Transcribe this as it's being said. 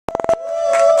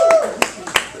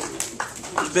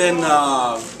there's been,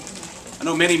 I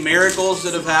know, many miracles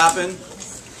that have happened.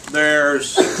 There's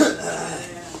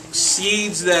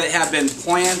seeds that have been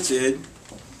planted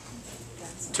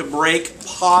to break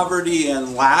poverty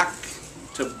and lack,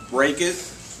 to break it.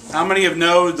 How many of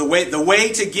know the way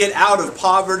to get out of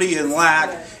poverty and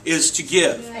lack is to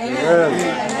give?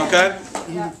 Amen. Okay?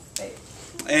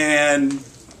 And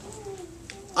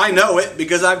I know it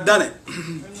because I've done it.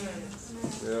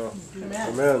 Yeah.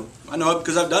 Amen. I know it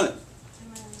because I've done it.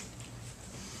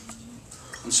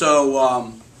 And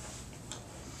so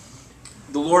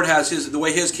the Lord has the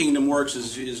way His kingdom works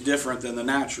is different than the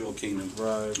natural kingdom.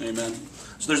 Right. Amen.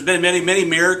 So there's been many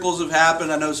miracles have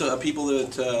happened. I know people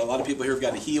that a lot of people here have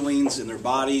got healings in their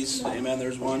bodies. Amen.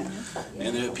 There's one,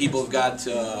 and people have got.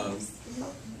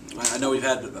 I know we've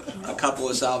had a couple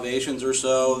of salvations or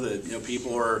so that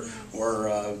people are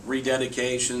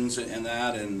rededications and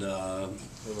that, and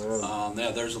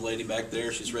yeah, there's a lady back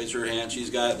there. She's raised her hand.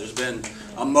 There's been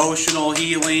emotional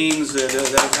healings that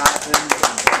have happened.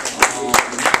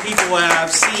 People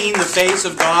have seen the face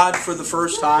of God for the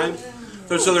first time.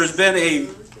 So there's been a...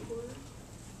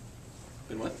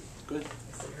 What? Good.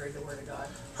 Heard the Word of God.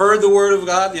 Heard the Word of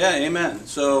God? Yeah, amen.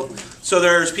 So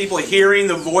there's people hearing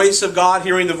the voice of God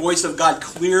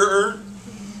clearer.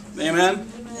 Amen.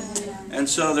 And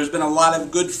so there's been a lot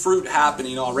of good fruit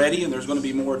happening already, and there's going to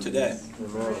be more today.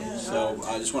 Amen. So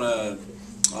I just want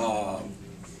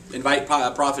to invite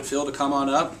Prophet Phil to come on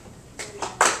up.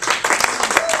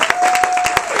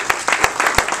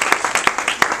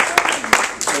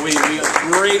 So we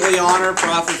greatly honor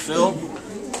Prophet Phil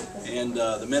and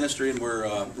the ministry, and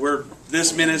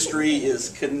this ministry is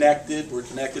connected. We're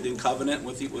connected in covenant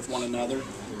with one another.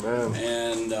 Amen.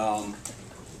 And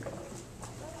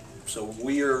so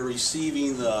we are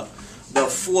receiving the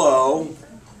flow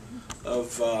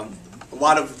of a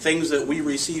lot of things that we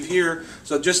receive here.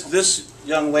 So just this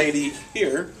young lady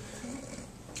here,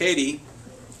 Katie,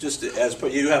 just as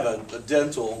you have a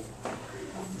dental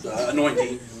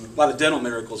anointing, a lot of dental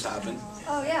miracles happen.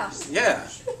 Oh, yeah. Yeah.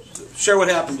 Share what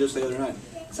happened just the other night.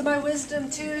 So my wisdom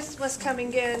tooth was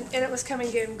coming in, and it was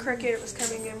coming in crooked. It was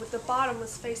coming in with the bottom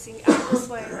was facing out this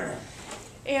way.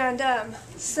 And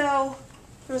so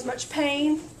there was much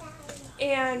pain,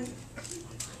 and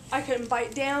I couldn't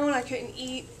bite down. I couldn't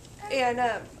eat. And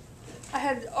I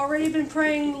had already been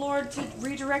praying, Lord, to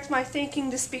redirect my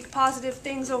thinking to speak positive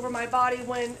things over my body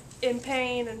when in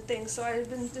pain and things. So I had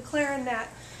been declaring that.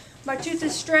 My tooth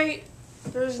is straight.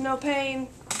 There's no pain.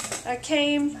 I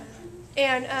came,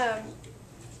 and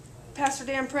Pastor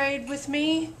Dan prayed with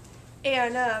me,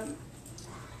 and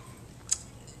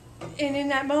in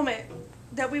that moment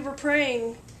that we were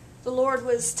praying, the Lord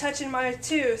was touching my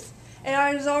tooth, and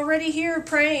I was already here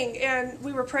praying, and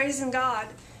we were praising God.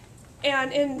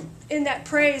 And in that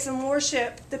praise and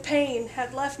worship, the pain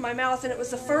had left my mouth, and it was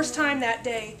the first time that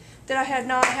day that I had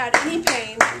not had any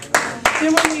pain.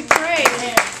 Then when we prayed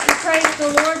that the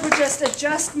Lord would just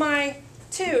adjust my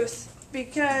tooth,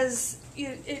 because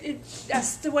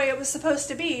that's the way it was supposed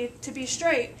to be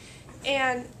straight.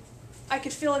 And I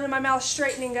could feel it in my mouth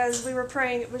straightening as we were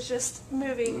praying. It was just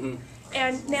moving. Mm-hmm.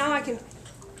 And now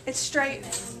it's straight.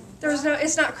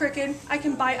 It's not crooked. I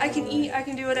can bite, I can eat, I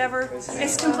can do whatever.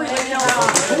 It's completely normal.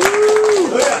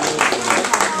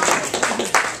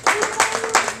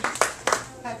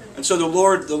 And so the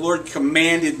Lord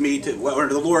commanded me to, or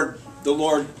the Lord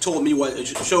told me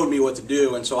showed me what to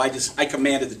do, and so I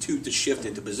commanded the tooth to shift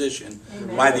into position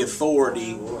by the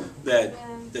authority that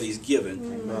He's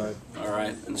given. Right. All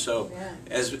right. And so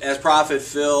as Prophet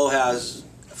Phil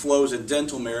flows in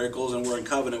dental miracles, and we're in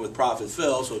covenant with Prophet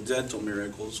Phil, so dental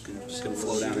miracles can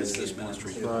flow down into this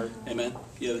ministry. Right. Amen.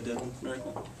 You have a dental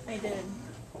miracle? I did.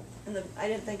 And I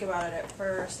didn't think about it at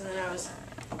first, and then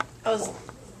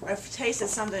I tasted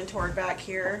something toward back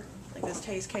here, like this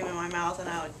taste came in my mouth, and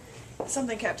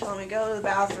something kept telling me, go to the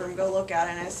bathroom, go look at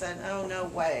it, and I said, oh, no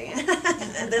way. And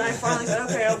then I finally said,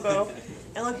 okay, I'll go.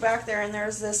 And look back there, and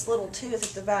there's this little tooth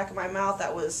at the back of my mouth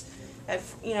that was,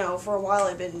 for a while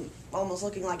it had been almost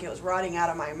looking like it was rotting out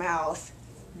of my mouth.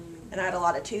 And I had a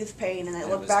lot of tooth pain, and I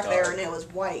looked back there, and it was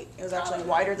white. It was actually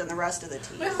whiter than the rest of the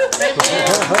teeth.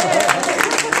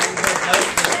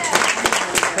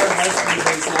 Her husband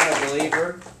was not a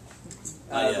believer.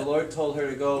 The Lord told her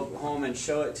to go home and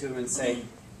show it to him and say,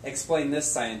 explain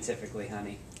this scientifically,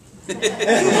 honey.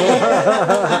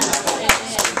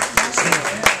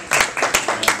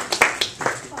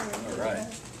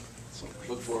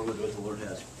 Look forward to what the Lord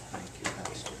has. Thank you,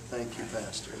 Pastor. Thank you,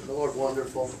 Pastor. The Lord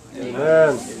wonderful.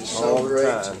 Amen. It is so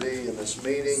great to be in this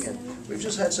meeting, and we've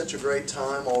just had such a great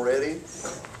time already.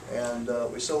 And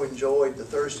we so enjoyed the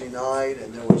Thursday night,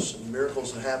 and there was some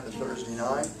miracles that happened Thursday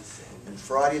night. And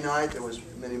Friday night there was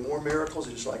many more miracles,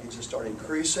 just like it just started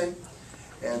increasing.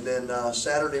 And then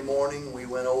Saturday morning we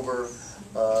went over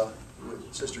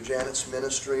with Sister Janet's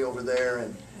ministry over there,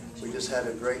 and we just had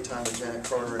a great time with Janet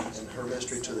Carter and her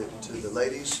ministry to the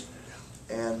ladies.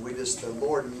 And the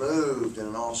Lord moved in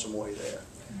an awesome way there.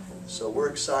 So we're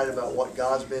excited about what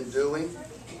God's been doing.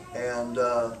 And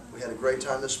we had a great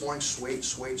time this morning. Sweet,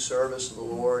 sweet service of the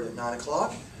Lord at 9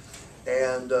 o'clock.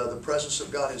 And the presence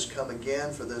of God has come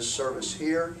again for this service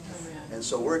here. And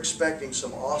so we're expecting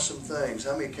some awesome things.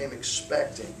 How many came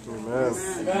expecting?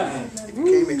 Amen. If you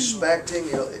came expecting,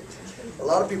 you know, a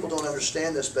lot of people don't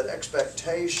understand this, but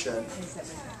expectation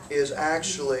is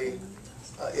actually,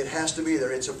 it has to be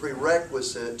there. It's a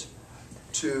prerequisite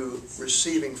to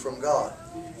receiving from God.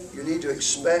 You need to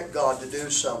expect God to do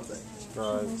something.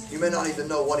 Right. You may not even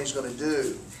know what He's going to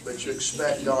do, but you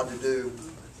expect God to do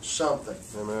something.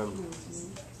 Amen.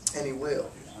 And He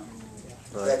will.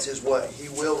 Right. That's His way. He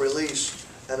will release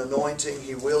an anointing.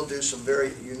 He will do some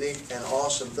very unique and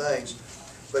awesome things,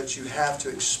 but you have to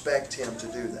expect Him to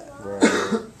do that.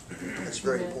 Right. That's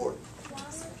very important.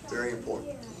 Very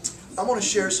important. I want to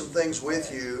share some things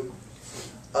with you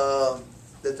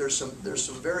that there's some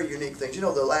very unique things. You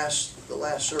know, the last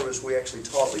service we actually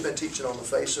taught. We've been teaching on the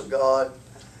face of God,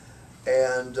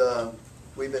 and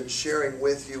we've been sharing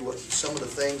with you some of the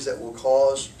things that will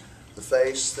cause the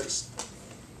face.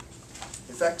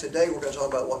 In fact, today we're going to talk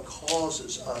about what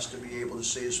causes us to be able to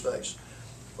see His face.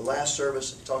 The last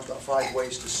service talked about 5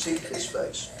 ways to seek His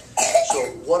face. So,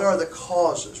 what are the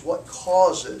causes? What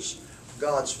causes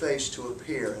God's face to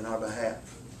appear in our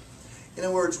behalf? In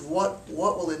other words, what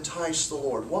will entice the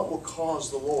Lord? What will cause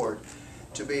the Lord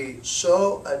to be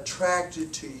so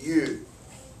attracted to you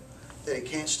that He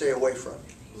can't stay away from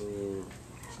you?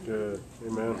 Good.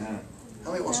 Amen.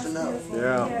 How many wants to know?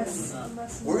 Yeah.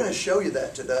 We're going to show you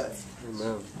that today.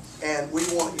 Amen. And we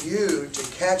want you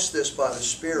to catch this by the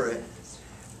Spirit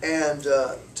and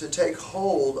to take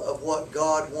hold of what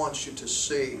God wants you to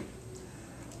see.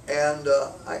 And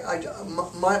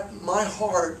my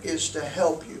heart is to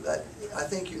help you. I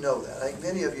think you know that. I think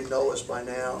many of you know us by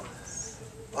now.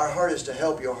 Our heart is to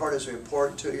help you. Our heart is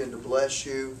important to you and to bless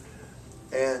you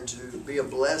and to be a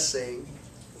blessing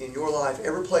in your life,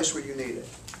 every place where you need it.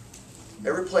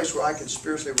 Every place where I can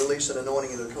spiritually release an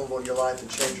anointing and it'll come on your life and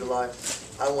change your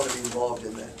life, I want to be involved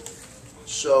in that.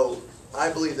 So I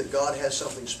believe that God has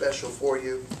something special for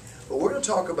you. But we're going to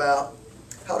talk about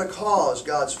how to cause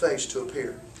God's face to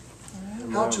appear.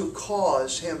 How to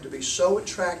cause Him to be so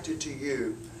attracted to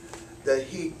you that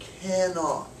He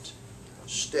cannot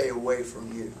stay away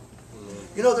from you.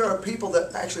 You know, there are people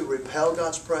that actually repel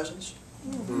God's presence.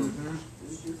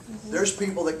 There's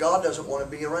people that God doesn't want to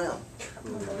be around.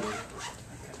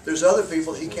 There's other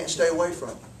people He can't stay away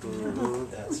from.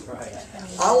 That's right.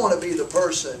 I want to be the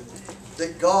person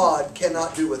that God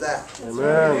cannot do without.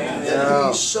 Amen. That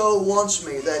He so wants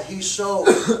me, that He so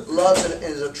loves and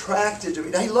is attracted to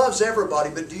me. Now, He loves everybody,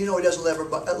 but do you know He doesn't love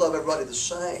everybody the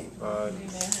same? Right.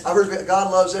 I've heard God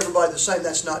loves everybody the same.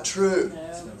 That's not true.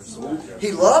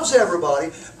 He loves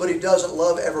everybody, but He doesn't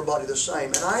love everybody the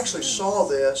same. And I actually saw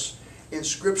this in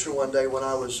Scripture one day when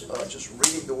I was just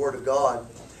reading the Word of God,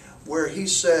 where He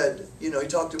said, you know, He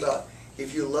talked about,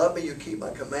 if you love me, you keep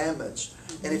my commandments.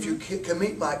 And if you keep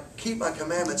my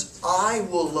commandments, I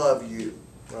will love you.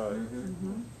 Right.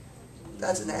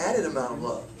 That's an added amount of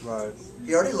love. Right.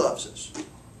 He already loves us.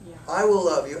 I will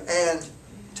love you and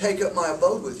take up my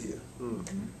abode with you.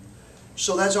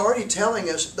 So that's already telling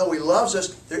us, though He loves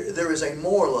us, there is a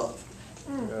more love.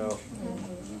 Yeah.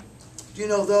 You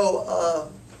know, though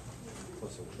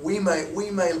we may,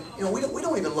 you know, we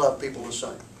don't even love people the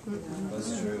same.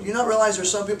 That's true. Do you not realize there's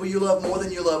some people you love more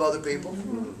than you love other people?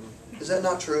 Is that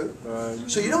not true? Right.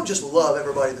 So you don't just love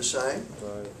everybody the same.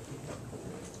 Right.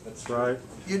 That's right.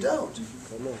 You don't.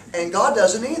 Amen. And God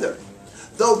doesn't either.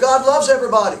 Though God loves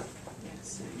everybody,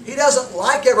 He doesn't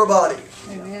like everybody.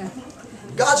 Amen.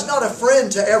 God's not a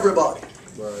friend to everybody.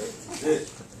 Right.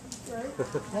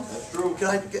 That's true.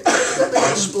 Let me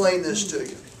explain this to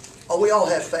you. Oh, we all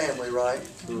have family, right?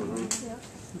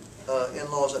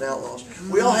 In-laws and outlaws.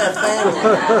 We all have family.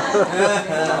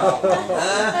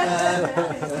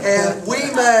 And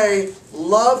we may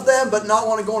love them, but not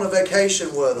want to go on a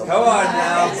vacation with them. Come on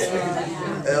now.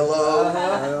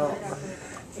 Hello.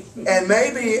 And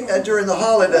maybe during the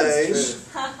holidays,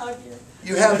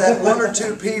 you have that 1 or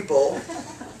 2 people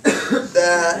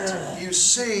that you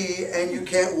see and you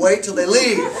can't wait till they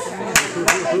leave.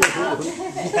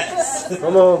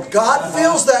 Come on. God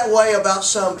feels that way about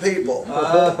some people.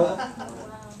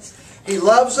 He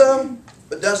loves them,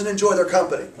 but doesn't enjoy their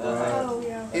company. Oh,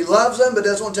 yeah. He loves them, but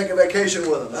doesn't want to take a vacation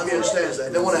with them. How many understands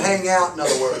that? They want to hang out, in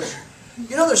other words.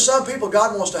 You know, there's some people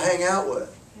God wants to hang out with.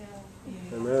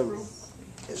 Amen.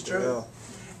 It's true.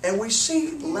 And we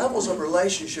see levels of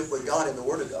relationship with God in the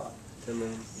Word of God.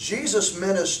 Amen. Jesus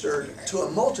ministered to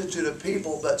a multitude of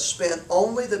people, but spent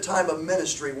only the time of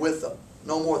ministry with them.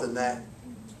 No more than that.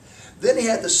 Then He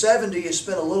had the 70 He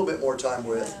spent a little bit more time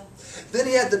with. Then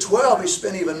He had the 12 He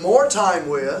spent even more time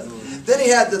with. Then He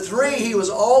had the 3 He was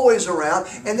always around.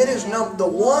 And then His the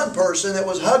one person that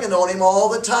was hugging on Him all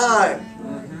the time.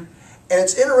 And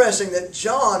it's interesting that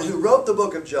John, who wrote the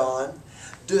book of John,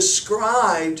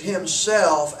 described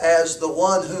himself as the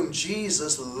one whom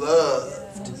Jesus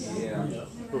loved. Yeah.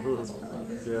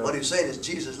 What he's saying is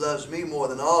Jesus loves me more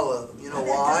than all of them. You know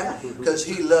why? Because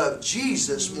He loved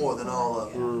Jesus more than all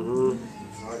of them.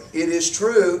 It is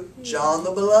true, John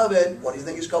the Beloved. What do you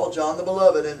think he's called? John the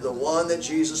Beloved, and the one that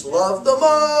Jesus loved the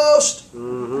most.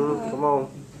 Come on.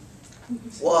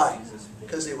 Why?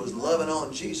 Because he was loving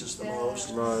on Jesus the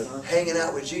most. Right. Hanging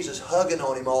out with Jesus, hugging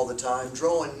on Him all the time,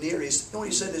 drawing near. You know what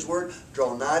He said in His Word?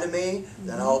 Draw nigh to me,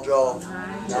 then I'll draw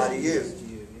nigh to you.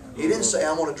 He didn't say,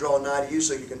 I want to draw nigh to you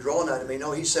so you can draw nigh to me.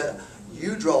 No, He said,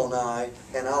 you draw nigh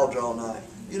and I'll draw nigh.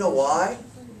 You know why?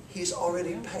 He's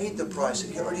already paid the price.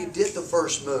 He already did the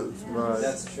first move. Right.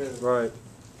 That's true. Right.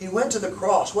 He went to the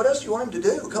cross. What else do you want Him to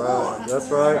do? Come on. That's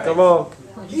right. Come on.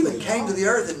 He even came to the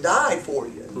earth and died for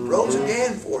you. And rose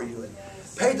again for you. And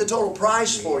paid the total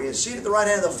price for you. And seated at the right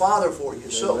hand of the Father for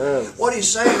you. So Amen. what He's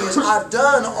saying is, I've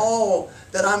done all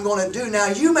that I'm going to do. Now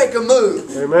you make a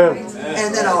move. Amen.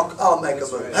 And then I'll make a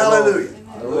move.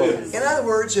 Hallelujah. In other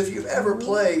words, if you've ever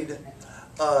played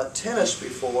tennis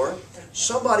before,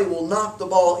 somebody will knock the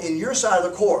ball in your side of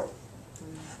the court.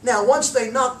 Now, once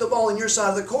they knock the ball in your side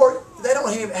of the court, they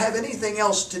don't have anything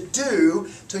else to do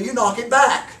till you knock it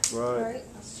back. Right.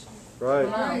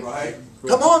 Right.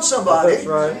 Come on, somebody. That's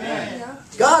right.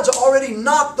 God's already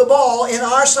knocked the ball in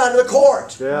our side of the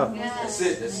court. Yeah. That's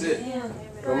it. That's it.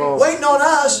 Come on. Waiting on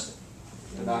us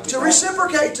to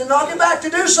reciprocate, to knock it back, to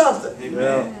do something.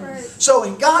 Yeah.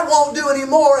 So God won't do any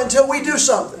more until we do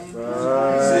something.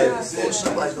 Right. Oh,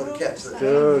 somebody's going to catch that.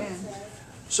 Good.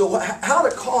 So how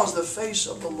to cause the face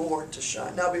of the Lord to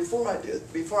shine. Now before I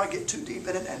get too deep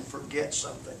in it and forget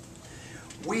something,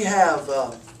 we have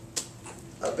a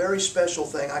very special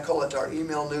thing. I call it our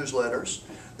email newsletters,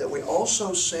 that we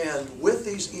also send with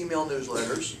these email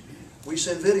newsletters. We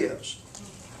send videos.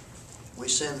 We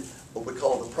send what we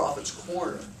call the Prophet's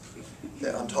Corner.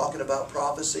 That I'm talking about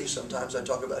prophecy. Sometimes I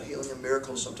talk about healing and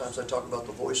miracles. Sometimes I talk about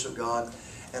the voice of God.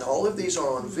 And all of these are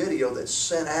on video that's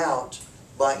sent out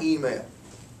by email.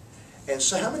 And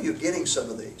so how many of you are getting some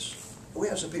of these? We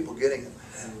have some people getting them.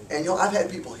 And you know, I've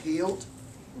had people healed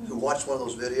who watched one of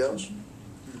those videos.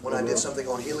 When I did something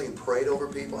on healing and prayed over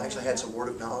people, I actually had some word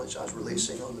of knowledge I was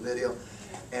releasing on the video.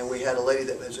 And we had a lady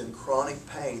that was in chronic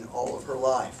pain all of her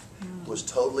life, was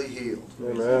totally healed.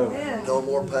 Amen. No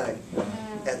more pain.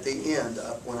 At the end,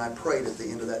 when I prayed at the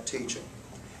end of that teaching.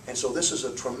 And so this is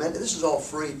this is all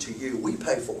free to you. We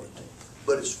pay for it,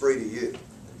 but it's free to you.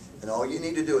 And all you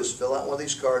need to do is fill out one of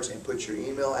these cards and put your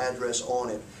email address on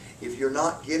it. If you're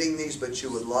not getting these but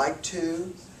you would like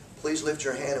to, please lift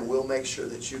your hand and we'll make sure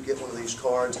that you get one of these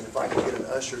cards. And if I can get an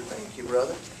usher, thank you,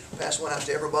 brother. Pass one out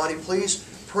to everybody. Please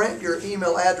print your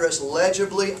email address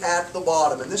legibly at the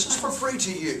bottom. And this is for free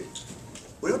to you.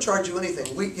 We don't charge you anything.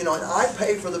 And I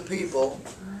pay for the people,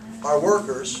 our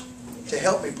workers, to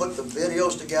help me put the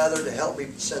videos together, to help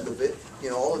me send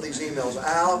all of these emails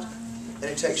out. And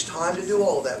it takes time to do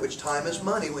all of that, which time is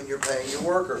money when you're paying your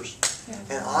workers.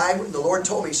 And the Lord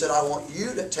told me, He said, I want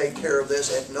you to take care of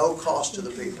this at no cost to the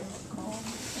people.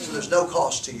 So there's no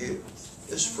cost to you.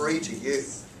 It's free to you.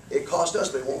 It cost us,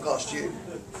 but it won't cost you.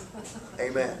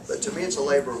 Amen. But to me, it's a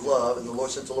labor of love. And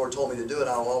since the Lord told me to do it,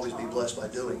 I will always be blessed by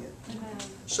doing it.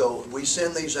 So we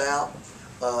send these out.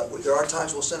 There are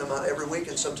times we'll send them out every week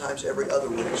and sometimes every other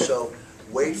week. So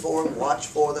wait for them, watch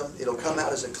for them. It'll come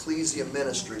out as Ecclesia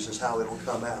Ministries is how it'll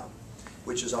come out,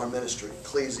 which is our ministry,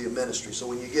 Ecclesia Ministry. So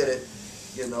when you get it,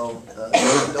 don't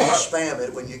spam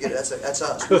it when you get it. That's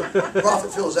us.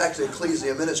 Prophet Phil is actually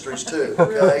Ecclesia Ministries too.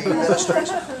 Okay,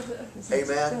 Ministries.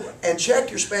 Amen. And check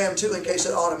your spam too in case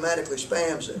it automatically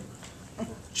spams it.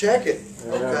 Check it,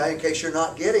 okay, in case you're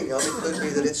not getting them. It could be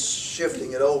that it's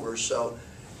shifting it over. So,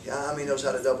 yeah, he knows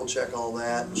how to double check all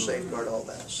that and safeguard all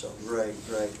that. So, great.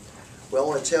 Well, I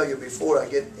want to tell you before I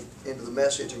get into the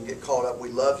message and get caught up, we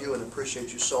love you and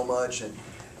appreciate you so much. And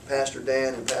Pastor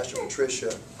Dan and Pastor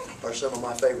Patricia are some of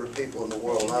my favorite people in the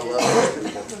world. I love those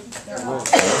people.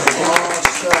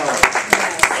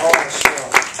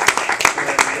 Awesome.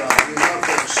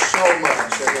 so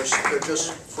much. And they're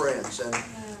just friends and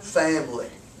family.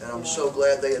 And I'm so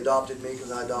glad they adopted me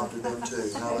because I adopted them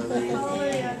too.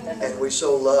 Hallelujah. And we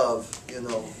so love,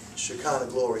 Shekinah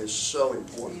glory is so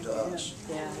important to us.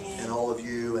 And all of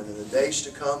you. And in the days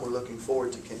to come, we're looking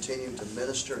forward to continuing to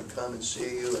minister and come and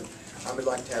see you. And I would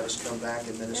like to have us come back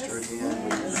and minister again.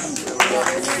 We really love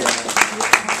to do that.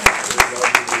 We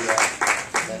love to do that.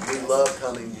 And we love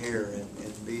coming here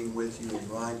and being with you. And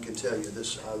Ryan can tell you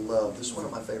this. This is one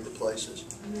of my favorite places.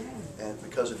 And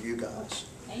because of you guys.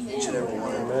 Each and every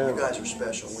one of you. You guys are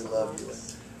special. We love you.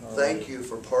 And thank you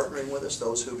for partnering with us,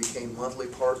 those who became monthly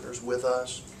partners with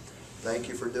us. Thank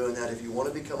you for doing that. If you want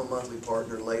to become a monthly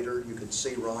partner later, you can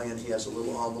see Ryan. He has a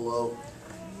little envelope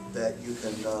that you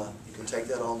can take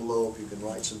that envelope. You can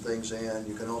write some things in.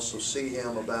 You can also see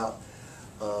him about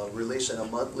releasing a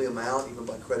monthly amount, even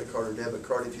by credit card or debit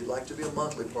card. If you'd like to be a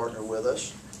monthly partner with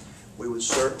us, we would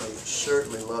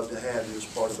certainly love to have you as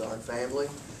part of our family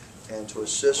and to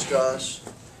assist us.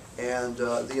 And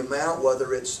the amount,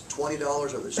 whether it's $20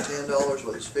 or it's $10,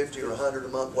 whether it's $50 or $100 a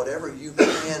month, whatever you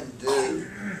can do,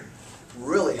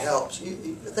 really helps. You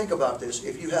think about this.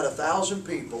 If you had 1,000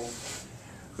 people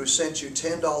who sent you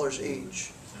 $10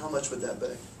 each, how much would that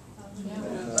be?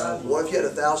 What if you had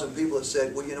 1,000 people that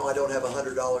said, well, I don't have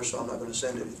 $100, so I'm not going to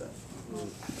send anything?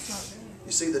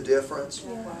 You see the difference?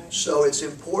 So it's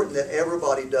important that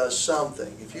everybody does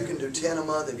something. If you can do 10 a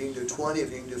month, if you can do 20,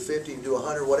 if you can do 50, you can do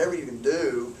 100, whatever you can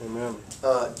do,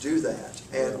 do that.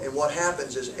 And what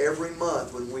happens is every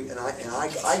month when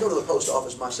I go to the post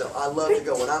office myself. I love to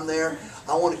go. When I'm there,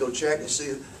 I want to go check and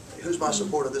see who's my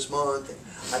supporter this month.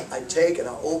 I take and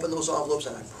I open those envelopes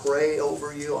and I pray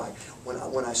over you.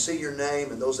 When I see your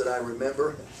name and those that I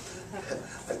remember,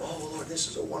 I go, oh Lord, this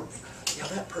is a wonderful.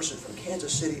 That person from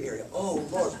Kansas City area. Oh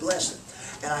Lord, bless them.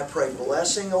 And I pray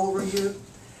blessing over you.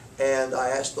 And I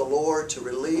ask the Lord to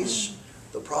release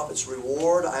the prophet's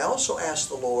reward. I also ask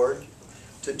the Lord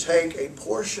to take a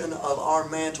portion of our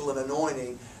mantle and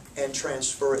anointing and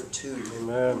transfer it to you.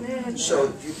 Amen.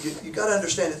 So you got to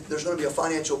understand that there's going to be a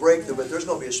financial breakthrough, but there's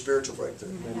going to be a spiritual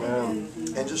breakthrough. Amen.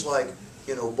 And just like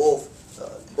both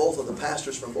of the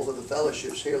pastors from both of the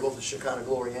fellowships here, both the Shekinah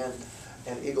Glory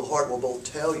and Eagle Heart, will both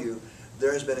tell you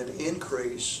there has been an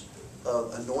increase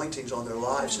of anointings on their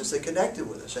lives since they connected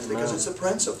with us, and because it's a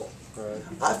principle. Right.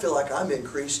 I feel like I'm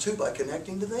increased too by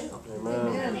connecting to them.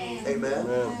 Amen. Amen.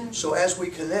 Amen. So as we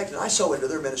connect, and I sow into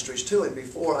their ministries too, and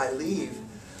before I leave,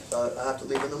 I have to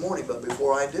leave in the morning, but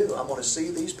before I do, I'm going to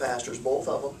see these pastors, both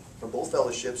of them, from both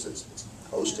fellowships that's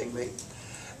hosting me,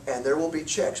 and there will be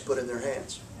checks put in their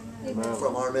hands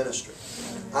from our ministry.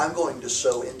 I'm going to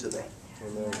sow into them.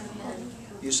 Amen.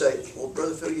 You say, well,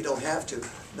 Brother Phil, you don't have to.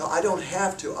 No, I don't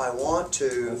have to. I want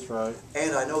to. That's right.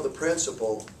 And I know the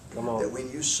principle that when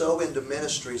you sow into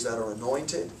ministries that are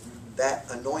anointed, that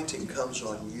anointing comes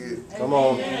on you. Come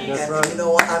on. That's And right. you know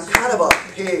what? I'm kind of a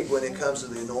pig when it comes to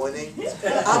the anointing.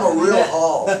 I'm a real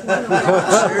hog.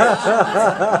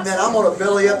 Man, I'm going to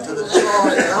belly up to the jar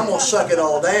and I'm going to suck it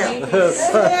all down.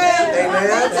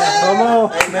 Amen? Come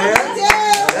on. Amen?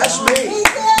 That's me.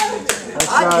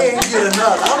 I can't get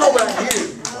enough. I don't know about you.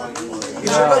 You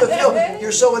say, Brother Phil,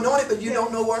 you're so anointed, but you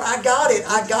don't know where I got it.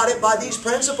 I got it by these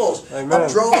principles. Amen. I'm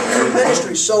drawing through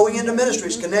ministries, sowing into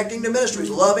ministries, connecting to ministries,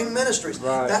 loving ministries.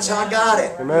 Right. That's how I got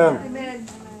it. Amen. Amen.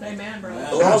 Amen, brother.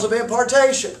 The laws of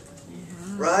impartation.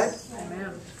 Right?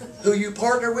 Who you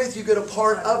partner with, you get a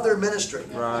part of their ministry.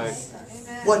 Right.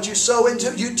 What you sow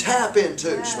into, you tap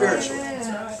into spiritually.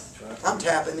 I'm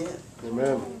tapping in.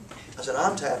 Amen. I said,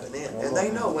 I'm tapping in. And they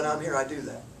know when I'm here I do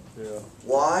that. Yeah.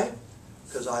 Why?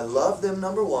 Because I love them,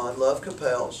 number one. Love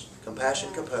compels.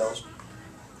 Compassion compels.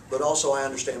 But also I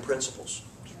understand principles.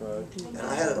 That's right. And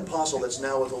I had an apostle that's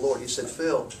now with the Lord. He said,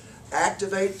 Phil,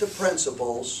 activate the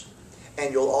principles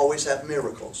and you'll always have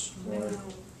miracles. Right.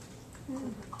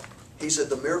 He said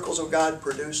the miracles of God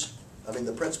produce,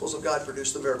 the principles of God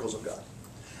produce the miracles of God.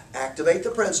 Activate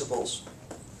the principles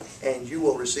and you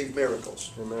will receive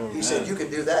miracles. Amen. He said you can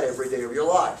do that every day of your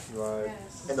life. Right.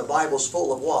 And the Bible's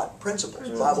full of what? Principles.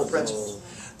 Bible principles.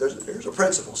 There's a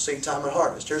principle. Seed time and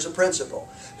harvest. Here's a principle.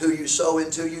 Who you sow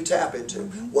into, you tap into.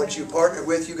 What you partner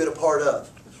with, you get a part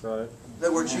of. That's right. In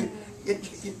other words,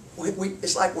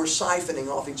 it's like we're siphoning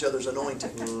off each other's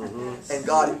anointing. And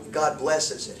God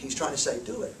blesses it. He's trying to say,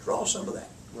 do it. Draw some of that.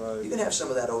 Right. You can have some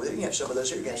of that over there. You can have some of this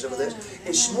here. You can have some of this.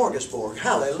 It's smorgasbord.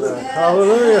 Hallelujah.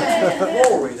 Hallelujah.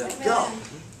 Glory to God.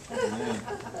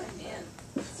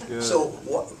 Good. So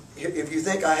if you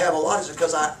think I have a lot, it's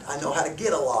because I know how to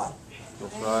get a lot.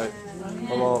 That's right.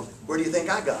 Come on. Where do you think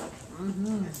I got it?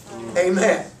 Amen.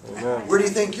 Amen. Where do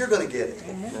you think you're going to get it?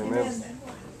 Amen.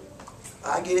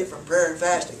 I get it from prayer and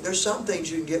fasting. There's some things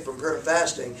you can get from prayer and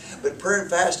fasting, but prayer and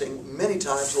fasting many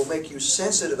times will make you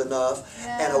sensitive enough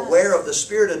and aware of the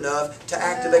Spirit enough to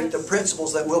activate the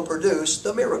principles that will produce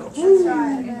the miracles.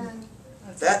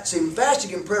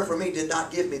 Fasting and prayer for me did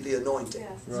not give me the anointing.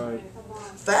 Right.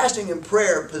 Fasting and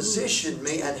prayer positioned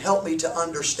me and helped me to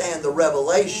understand the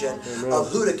revelation of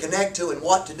who to connect to and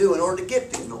what to do in order to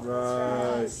get the anointing.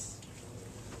 Right.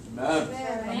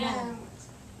 Amen.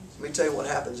 Let me tell you what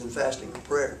happens in fasting and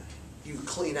prayer. You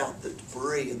clean out the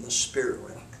debris in the spirit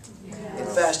realm. In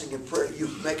fasting and prayer, you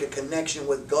make a connection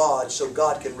with God so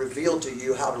God can reveal to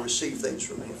you how to receive things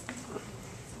from Him.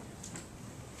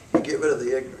 You get rid of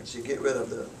the ignorance. You get rid of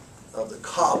the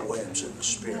cobwebs in the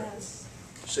spirit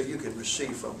so you can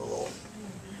receive from the Lord.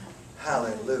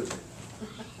 Hallelujah.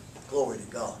 Glory to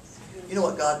God. You know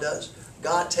what God does?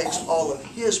 God takes all of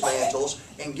His mantles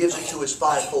and gives it to His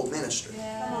fivefold ministry.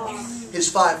 His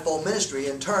fivefold ministry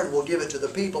in turn will give it to the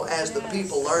people as the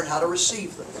people learn how to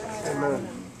receive them. Amen.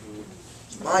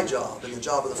 It's my job and the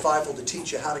job of the fivefold to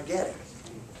teach you how to get it.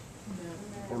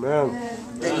 Amen.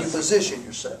 Then you position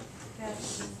yourself.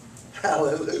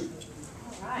 Hallelujah.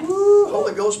 Woo,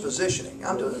 Holy Ghost positioning.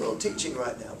 I'm doing a little teaching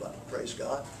right now, but praise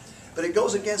God. But it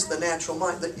goes against the natural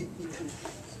mind.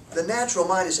 The natural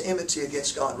mind is enmity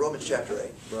against God. Romans chapter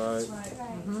 8. Right.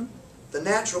 The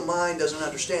natural mind doesn't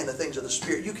understand the things of the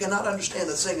Spirit. You cannot understand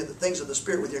the things of the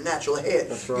Spirit with your natural head.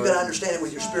 That's You've right. got to understand it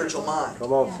with your spiritual mind.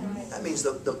 Come on. That means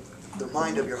the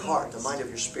mind of your heart, the mind of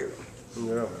your spirit.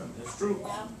 Yeah. That's true.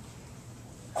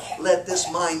 Let this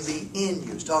mind be in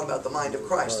you. It's talking about the mind of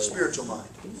Christ, the spiritual mind.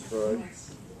 That's right.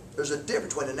 There's a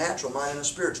difference between a natural mind and a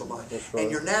spiritual mind. That's right.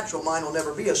 And your natural mind will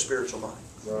never be a spiritual mind.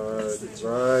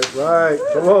 Right.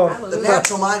 Come on. The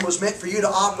natural mind was meant for you to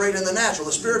operate in the natural.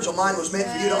 The spiritual mind was meant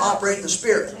for you to operate in the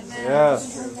spirit.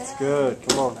 Yes. It's good.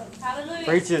 Come on.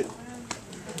 Preach it.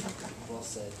 Well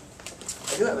said.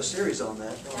 I do have a series on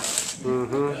that.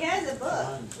 Mm-hmm. He has a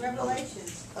book,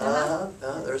 Revelations.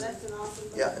 There's, That's an awesome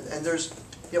book. yeah, and there's,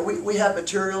 we have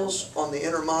materials on the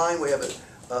inner mind. We have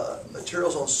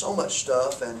materials on so much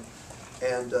stuff, and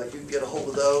you can get a hold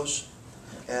of those.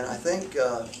 And I think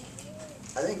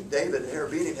David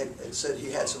Harabini had said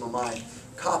he had some of my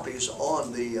copies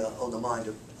on the mind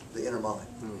of the inner mind.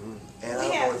 Mm-hmm. And I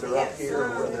don't know if they're up here or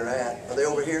where they're at. Are they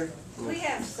over here? We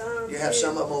have some. You have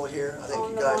some of them over here. I think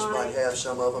you guys might have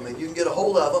some of them, and you can get a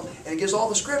hold of them. And it gives all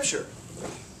the scripture.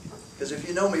 Because if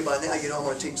you know me by now, you know I'm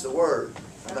going to teach the Word.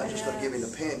 I'm not just going to give you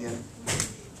an opinion.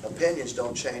 Opinions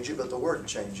don't change you, but the Word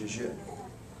changes you.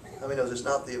 I mean, it's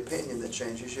not the opinion that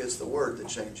changes you, it's the Word that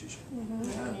changes you.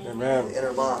 Amen. The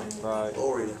inner mind. Right.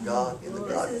 Glory to God. In the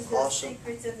God. This is the Awesome.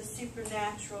 secrets of the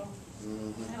supernatural.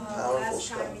 Powerful Last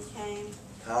time stuff. he came.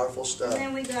 Powerful And stuff.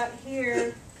 then we got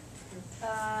here,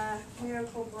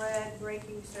 miracle bread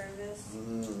breaking service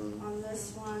on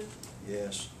this one.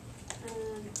 Yes.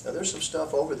 And, Now, there's some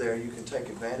stuff over there you can take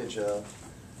advantage of.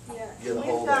 yeah, Get a and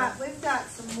hold of it. we've got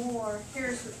some more.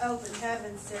 Here's the Open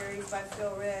Heaven series by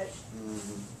Phil Rich.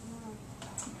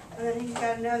 And then he's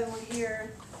got another one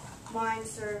here, Mind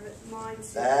Service.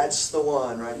 That's the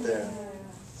one right there.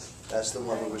 That's the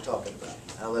one we were talking about.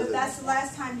 But Hallelujah. that's the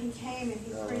last time he came and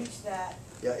he preached that.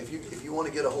 Yeah, if you want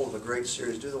to get a hold of a great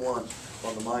series, do the one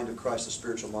on the mind of Christ, the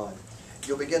spiritual mind.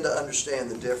 You'll begin to understand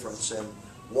the difference and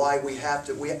why we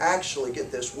actually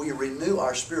get this, we renew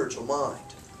our spiritual mind.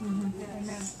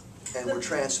 And we're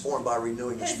transformed by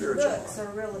renewing the His spiritual books mind.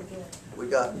 are really good. We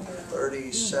got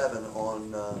 37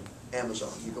 on Amazon.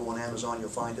 You go on Amazon, you'll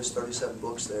find us 37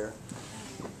 books there.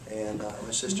 And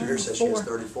my sister here says she has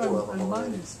 34 of them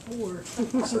already.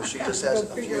 So she just has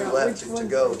a few left to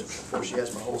go before she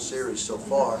has my whole series so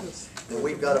far. And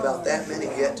we've got about that many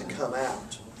yet to come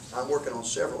out. I'm working on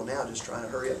several now, just trying to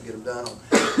hurry up and get them done on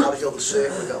how to heal the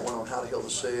sick. We've got one on how to heal the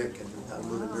sick and how to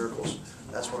move in miracles.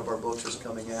 That's one of our books that's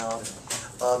coming out.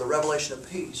 The Revelation of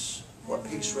Peace, what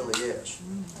peace really is.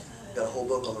 We've got a whole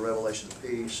book on the Revelation of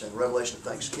Peace and Revelation of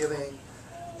Thanksgiving.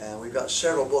 And we've got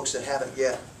several books that haven't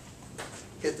yet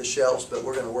hit the shelves, but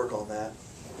we're going to work on that.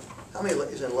 How many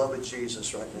is in love with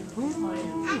Jesus right now?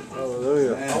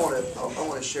 Hallelujah. I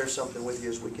want to share something with you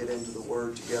as we get into the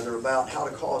Word together about how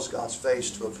to cause God's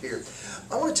face to appear.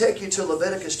 I want to take you to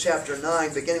Leviticus chapter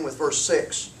 9, beginning with verse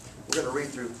 6. We're going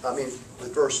to read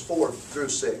with verse 4 through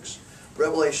 6.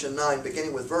 Revelation 9,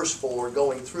 beginning with verse 4,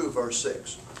 going through verse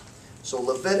 6. So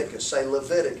Leviticus, say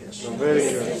Leviticus.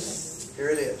 Leviticus. Here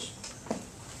it is.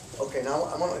 Okay, now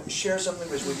I'm going to share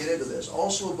something as we get into this.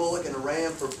 Also a bullock and a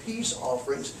ram for peace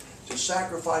offerings to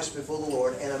sacrifice before the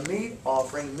Lord, and a meat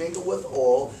offering mingled with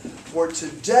oil. For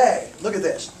today, look at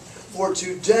this. For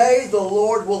today the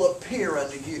Lord will appear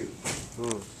unto you.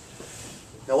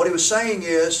 Now what he was saying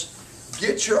is,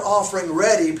 get your offering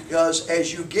ready, because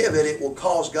as you give it, it will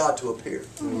cause God to appear.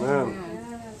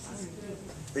 Amen.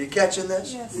 Are you catching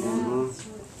this? Yes.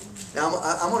 Now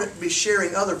I'm going to be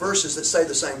sharing other verses that say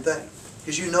the same thing.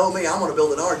 Because you know me, I'm going to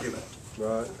build an argument.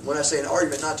 Right. When I say an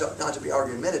argument, not to be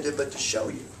argumentative, but to show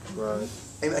you. Right.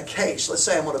 A case. Let's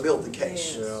say I'm going to build the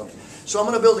case. Yeah. So I'm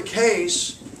going to build a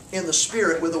case in the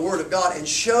Spirit with the Word of God and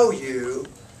show you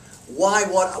why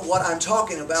what I'm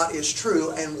talking about is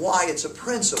true, and why it's a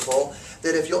principle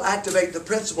that if you'll activate the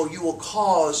principle, you will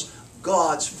cause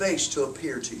God's face to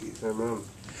appear to you. Amen.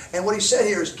 And what he said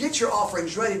here is, get your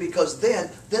offerings ready, because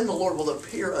then the Lord will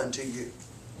appear unto you.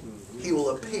 He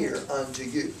will appear unto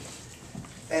you.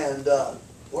 And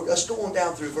let's go on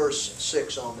down through verse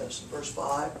 6 on this. Verse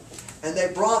 5. And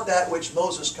they brought that which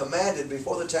Moses commanded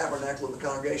before the tabernacle of the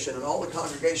congregation, and all the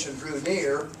congregation drew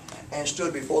near and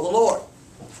stood before the Lord.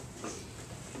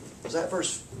 Was that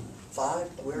verse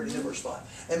 5? We already did verse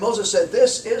 5. And Moses said,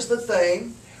 this is the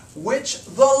thing which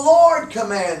the Lord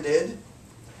commanded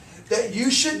that you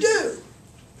should do.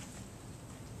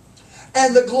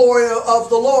 And the glory of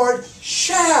the Lord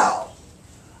shall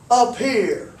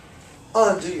appear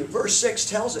unto you. Verse 6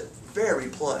 tells it very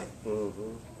plain.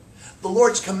 The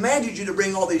Lord's commanded you to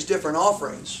bring all these different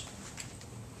offerings.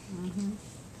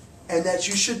 And that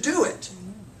you should do it.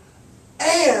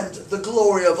 And the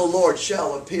glory of the Lord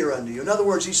shall appear unto you. In other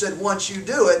words, he said, once you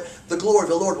do it, the glory of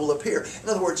the Lord will appear. In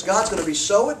other words, God's going to be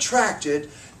so attracted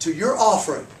to your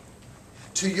offering,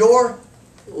 to your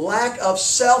lack of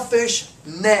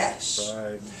selfishness,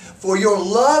 Right. for your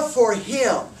love for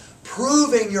Him,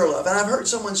 proving your love. And I've heard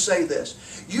someone say this.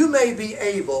 You may be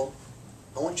able,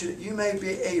 you may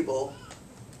be able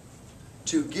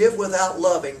to give without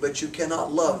loving, but you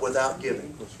cannot love without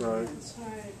giving. That's right. That's right.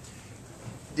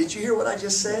 Did you hear what I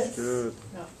just said? Good.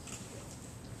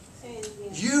 Say it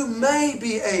again. You may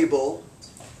be able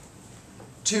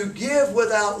to give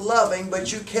without loving,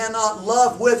 but you cannot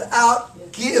love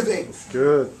without giving.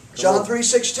 Good. John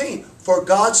 3:16. For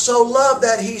God so loved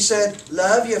that He said,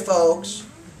 love you folks.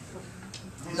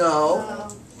 No.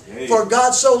 For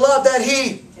God so loved that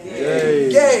He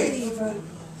gave.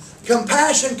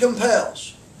 Compassion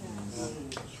compels.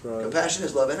 That's right. Compassion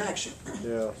is love in action.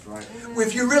 Yeah. Right.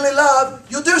 If you really love,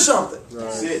 you'll do something.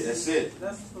 That's it. That's it.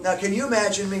 Now, can you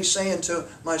imagine me saying to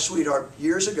my sweetheart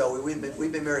years ago,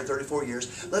 we've been married 34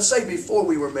 years, let's say before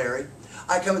we were married,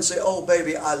 I come and say, oh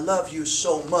baby, I love you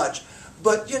so much,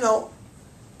 but you know,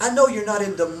 I know you're not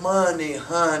into money,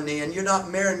 honey, and you're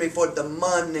not marrying me for the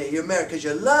money. You're married because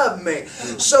you love me.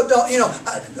 So don't, you know,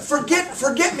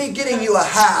 forget me getting you a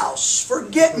house.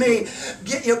 Forget me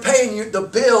paying you the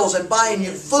bills and buying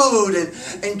you food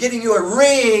and getting you a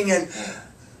ring. And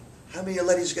how many of you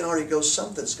ladies can already go,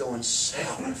 something's going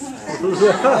south?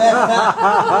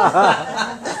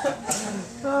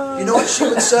 You know what she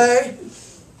would say?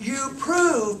 You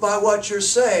prove by what you're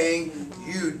saying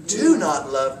you do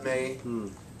not love me,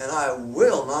 and I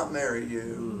will not marry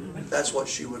you. That's what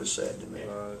she would have said to me.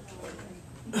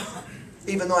 Right.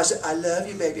 Even though I said, I love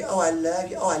you, baby. Oh, I love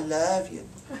you. Oh, I love you.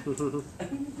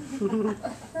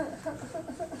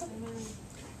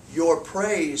 Your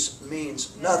praise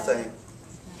means nothing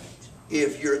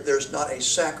if there's not a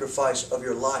sacrifice of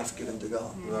your life given to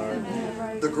God.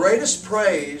 Right. The greatest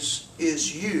praise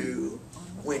is you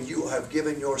when you have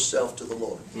given yourself to the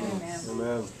Lord.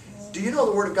 Amen. Do you know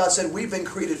the Word of God said we've been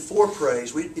created for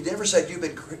praise? It never said you've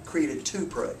been created to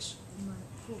praise.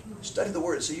 Study the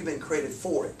Word and say you've been created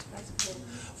for it.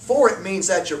 For it means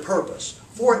that's your purpose.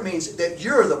 For it means that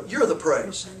you're the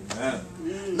praise. Amen.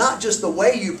 Not just the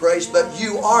way you praise, but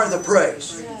you are the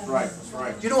praise. That's right. That's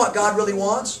right. Do you know what God really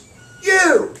wants?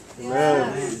 You!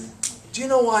 Amen. Do you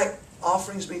know why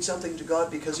offerings mean something to God?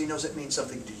 Because He knows it means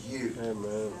something to you.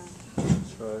 Amen.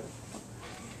 That's right.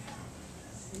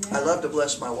 I love to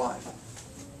bless my wife.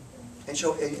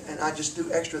 And I just do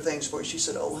extra things for her. She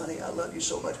said, oh honey, I love you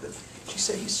so much. But she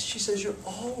says, you're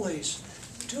always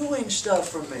doing stuff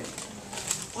for me.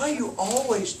 Why are you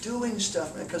always doing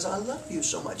stuff for me? Because I love you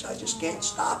so much. I just can't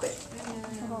stop it.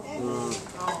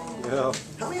 Yeah.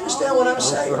 How many understand what I'm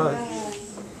saying? Right.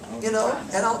 You know,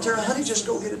 and I'll tell her, honey, just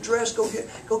go get a dress, go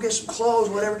get some clothes,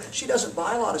 whatever. She doesn't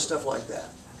buy a lot of stuff like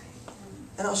that.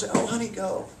 And I'll say, oh honey,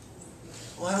 go.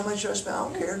 Well, how much should I spend? I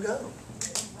don't care, go.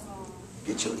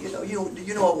 Get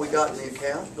you know what we got in the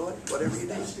account. Go ahead, whatever you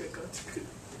do.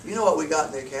 You know what we got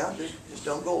in the account. Just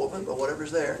don't go over it, but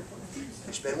whatever's there.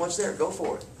 You spend what's there, go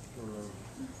for it.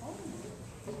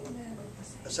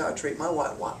 That's how I treat my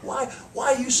wife.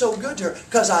 Why are you so good to her?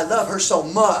 Because I love her so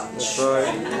much. That's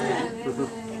right.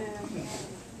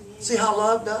 See how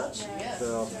love does?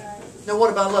 Yeah. Now what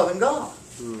about loving God?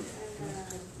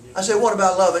 I said, what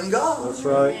about loving God? That's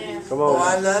right. Come on. Oh,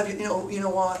 I love you. You know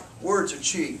what? Words are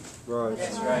cheap. Right.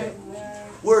 That's right.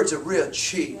 Words are real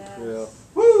cheap. Yeah.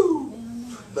 Woo!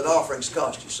 But offerings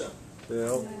cost you something.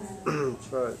 Yeah.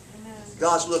 That's right.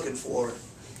 God's looking for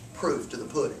proof to the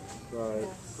pudding. Right.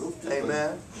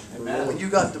 Amen. Amen. When you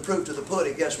got the proof to the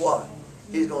pudding, guess what?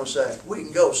 He's going to say, we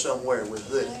can go somewhere with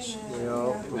this.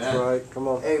 Yeah. That's right. Come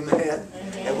on. Amen.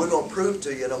 And we're going to prove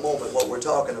to you in a moment what we're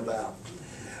talking about.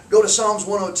 Go to Psalms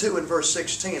 102 and verse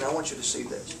 16. I want you to see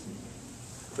this.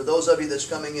 For those of you that's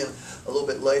coming in a little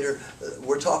bit later,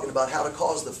 we're talking about how to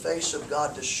cause the face of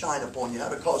God to shine upon you, how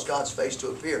to cause God's face to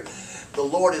appear. The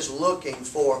Lord is looking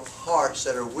for hearts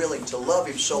that are willing to love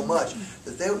Him so much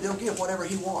that they'll give whatever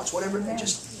He wants, whatever. They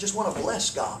just want to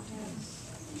bless God.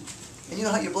 And you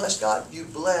know how you bless God? You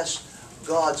bless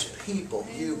God's people.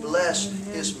 You bless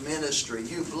His ministry.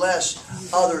 You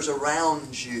bless others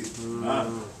around you.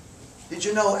 Did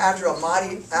you know after a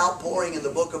mighty outpouring in the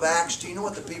book of Acts, do you know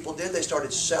what the people did? They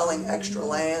started selling extra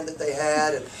land that they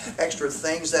had and extra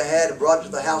things they had and brought it to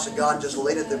the house of God and just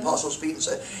laid it at the apostles' feet and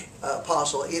said,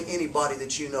 Apostle, anybody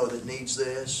that you know that needs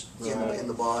this in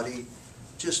the body,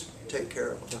 just take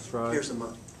care of them. That's right. Here's the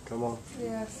money. Come on.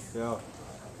 Yes. Yeah.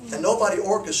 And nobody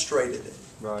orchestrated it.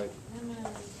 Right.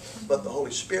 But the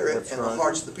Holy Spirit That's and right. the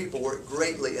hearts of the people were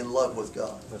greatly in love with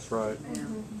God. That's right.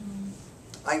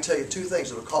 I can tell you two things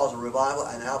that will cause a revival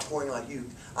and outpouring like you.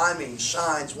 I mean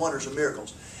signs, wonders, and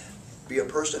miracles. Be a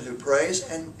person who prays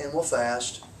and will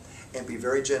fast and be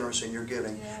very generous in your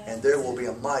giving. And there will be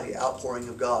a mighty outpouring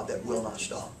of God that will not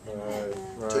stop Right.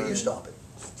 until you stop it.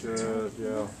 Good.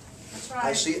 Yeah. That's right.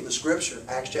 I see it in the Scripture.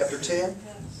 Acts chapter 10.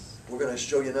 We're going to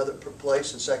show you another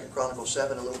place in 2 Chronicles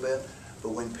 7 a little bit.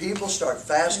 But when people start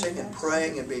fasting and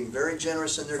praying and being very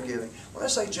generous in their giving, when I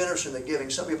say generous in their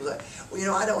giving, some people say, well, you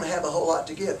know, I don't have a whole lot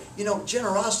to give. You know,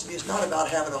 generosity is not about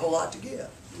having a whole lot to give.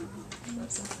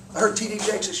 I heard T.D.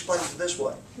 Jakes explain it this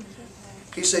way.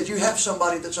 He said, you have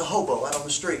somebody that's a hobo out on the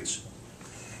streets.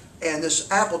 And this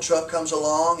apple truck comes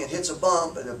along and hits a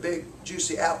bump and a big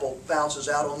juicy apple bounces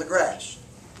out on the grass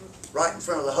right in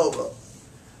front of the hobo.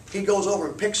 He goes over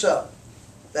and picks up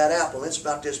that apple. It's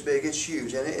about this big. It's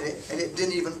huge. And it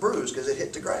didn't even bruise because it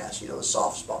hit the grass, you know, the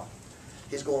soft spot.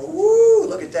 He's going, woo,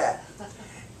 look at that.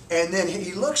 And then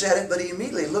he looks at it, but he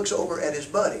immediately looks over at his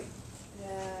buddy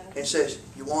and says,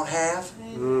 you want half?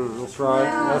 That's right.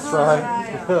 That's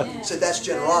right. He said, that's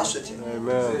generosity.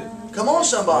 Amen. Come on,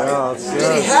 somebody. Yeah,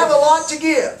 Did he have a lot to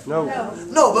give? No.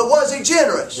 No, but was he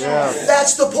generous? Yeah.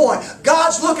 That's the point.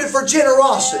 God's looking for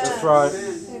generosity. That's right.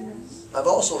 I've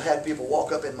also had people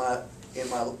walk up in my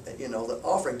you know, the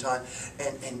offering time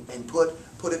and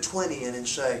put a 20 in and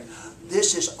say,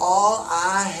 this is all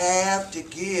I have to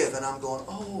give. And I'm going,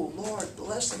 oh Lord,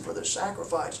 bless them for their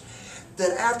sacrifice.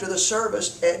 Then after the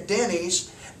service at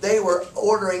Denny's, they were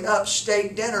ordering up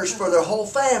steak dinners for their whole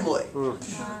family.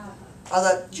 I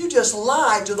thought, you just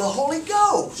lied to the Holy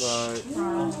Ghost.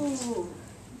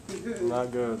 Right.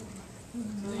 Not good.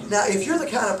 Now, if you're the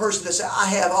kind of person that says, I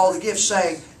have all the gifts,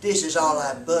 saying, this is all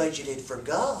I budgeted for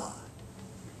God.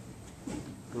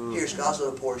 Here's God's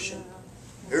little portion.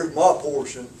 Here's my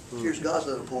portion. Here's God's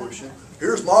little portion.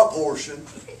 Here's my portion.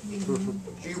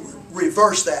 You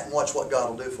reverse that and watch what God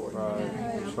will do for you.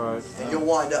 Right. That's right. And you'll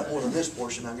wind up more than this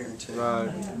portion, I guarantee you.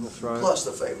 Right. That's right. Plus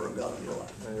the favor of God in your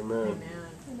life. Amen.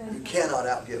 You cannot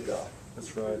outgive God.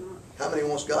 That's right. How many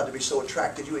wants God to be so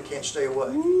attracted to you he can't stay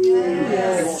away?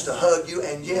 He wants to hug you,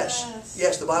 and yes,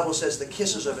 the Bible says the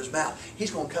kisses of His mouth. He's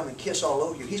going to come and kiss all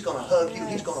over you. He's going to hug you.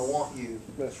 He's going to want you.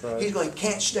 That's right. He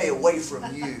can't stay away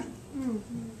from you.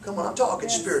 Come on, I'm talking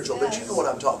spiritual, but you know what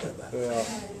I'm talking about. Yeah.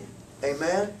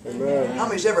 Amen? Amen. How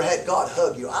many's ever had God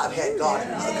hug you? I've had God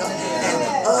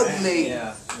hug me.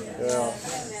 Yeah.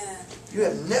 You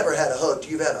have never had a hug.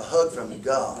 You've had a hug from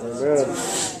God. Amen.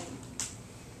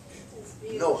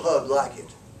 No hug like it.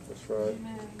 That's right.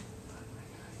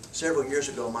 Several years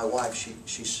ago, my wife,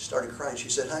 she started crying. She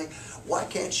said, honey, why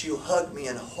can't you hug me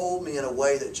and hold me in a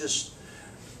way that just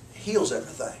heals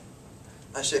everything?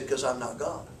 I said, because I'm not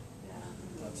God.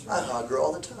 I hug her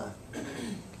all the time.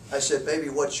 I said, baby,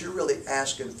 what you're really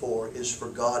asking for is for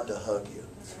God to hug you.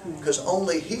 Because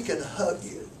only He can hug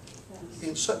you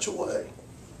in such a way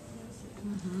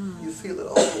you feel it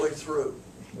all the way through.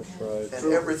 That's right.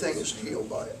 And everything is healed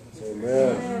by it.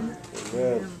 Amen.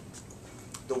 Amen.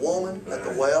 The woman at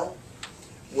the well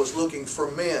was looking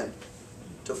for men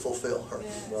to fulfill her.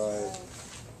 Right.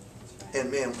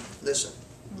 And men, listen,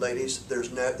 ladies,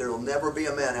 there will never be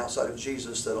a man outside of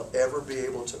Jesus that will ever be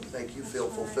able to make you feel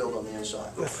fulfilled on the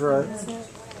inside. That's right.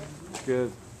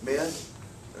 Good. Men,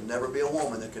 there'll never be a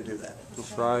woman that can do that.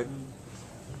 That's right.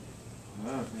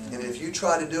 And if you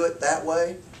try to do it that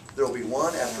way, there will be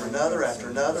one after another, after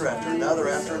another, after another,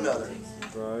 after another.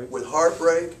 Right. With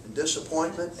heartbreak and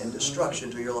disappointment and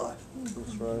destruction to your life.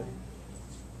 That's right.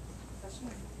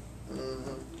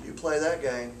 You play that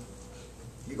game,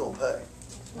 you're going to pay.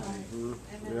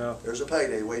 Yeah. There's a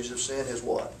payday. Wages of sin is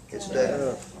what? It's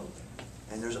death.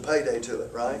 And there's a payday to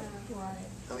it, right?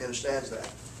 How many understands that?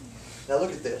 Now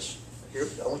look at this. Here,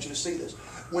 I want you to see this.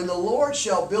 When the Lord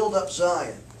shall build up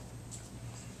Zion,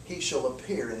 He shall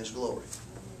appear in His glory.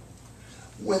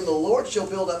 When the Lord shall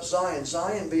build up Zion,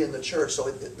 Zion being the church, so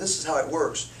this is how it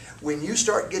works. When you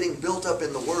start getting built up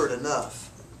in the Word enough,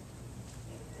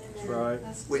 Right.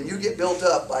 when you get built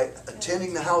up by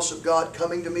attending the house of God,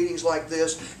 coming to meetings like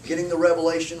this, getting the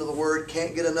revelation of the Word,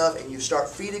 can't get enough, and you start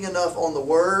feeding enough on the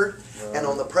Word and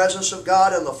on the presence of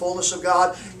God and the fullness of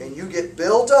God, and you get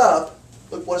built up,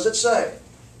 look, what does it say?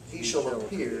 He shall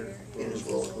appear in His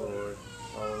glory.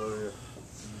 Hallelujah.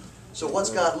 So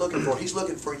what's God looking for? He's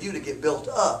looking for you to get built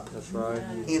up That's right.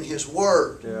 in His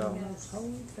Word. Yeah.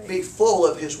 Be full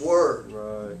of His Word.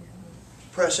 Right.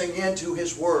 Pressing into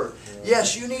His Word.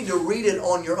 Yes, you need to read it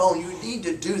on your own. You need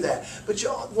to do that. But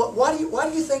why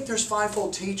do you think there's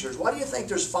fivefold teachers? Why do you think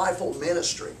there's fivefold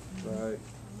ministry? Right.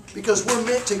 Because we're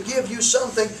meant to give you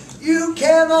something you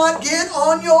cannot get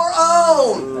on your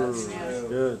own. That's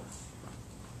good.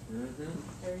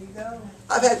 There you go.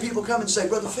 I've had people come and say,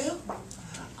 Brother Phil,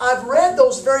 I've read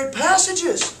those very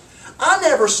passages. I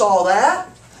never saw that.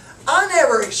 I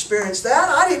never experienced that.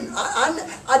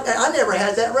 I never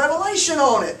had that revelation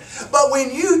on it. But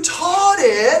when you taught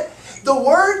it, the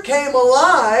Word came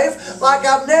alive like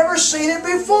I've never seen it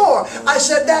before. I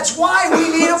said, that's why we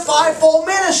need a fivefold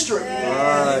ministry.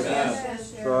 Right.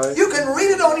 Right. You can read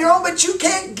it on your own, but you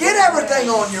can't get everything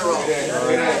on your own.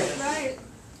 Right.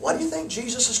 Why do you think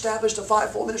Jesus established a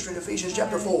fivefold ministry in Ephesians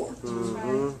chapter 4?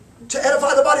 Mm-hmm. To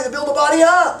edify the body, to build the body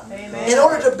up. Amen. In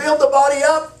order to build the body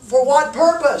up, for what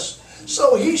purpose?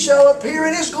 So He shall appear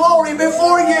in His glory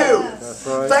before you. That's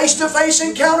right. Face-to-face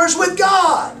encounters with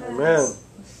God. Amen.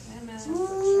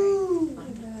 Ooh.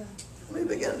 Let me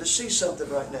begin to see something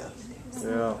right now.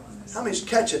 Yeah. How many's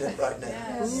catching it right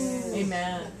now?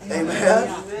 Amen.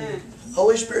 Amen.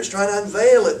 Holy Spirit's trying to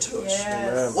unveil it to us.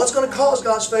 Amen. What's going to cause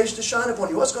God's face to shine upon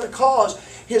you? What's going to cause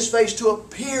His face to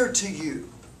appear to you?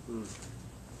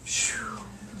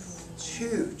 It's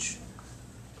huge.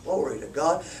 Glory to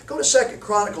God. Go to 2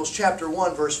 Chronicles chapter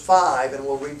 1, verse 5, and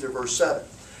we'll read through verse 7.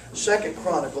 2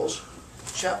 Chronicles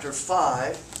chapter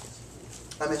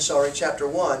chapter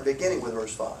 1, beginning with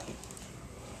verse 5.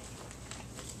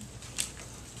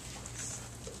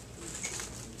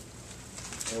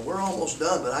 And we're almost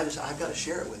done, but I've got to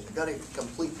share it with you. I've got to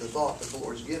complete the thought that the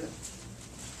Lord's given.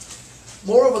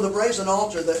 Moreover, the brazen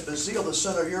altar that Bezalel the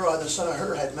son of Uri, the son of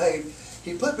Hur, had made,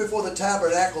 he put before the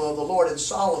tabernacle of the Lord, and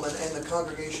Solomon and the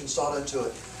congregation sought unto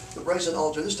it. The brazen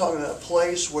altar, this is talking about a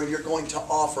place where you're going to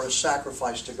offer a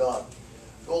sacrifice to God.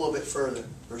 Go a little bit further,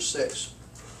 verse 6.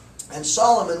 And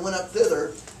Solomon went up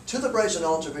thither to the brazen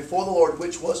altar before the Lord,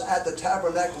 which was at the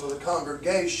tabernacle of the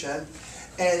congregation,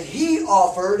 and he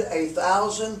offered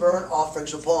 1,000 burnt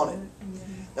offerings upon it.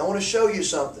 Now I want to show you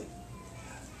something.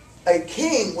 A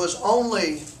king was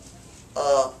only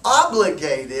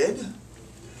obligated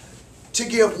to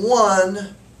give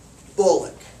one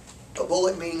bullock. A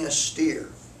bullock meaning a steer.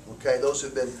 Okay, those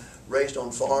who've been raised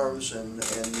on farms and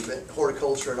you've been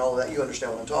horticulture and all of that, you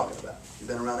understand what I'm talking about. You've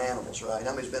been around animals, right?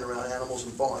 How many's been around animals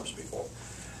and farms before?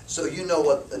 So you know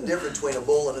what the difference between a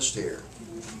bull and a steer.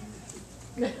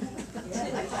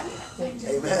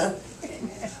 Amen?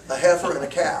 A heifer and a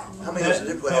cow. How many knows the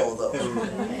difference between all of those?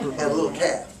 And a little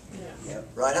calf.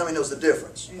 Right? How many knows the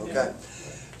difference? Okay.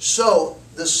 So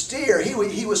the steer,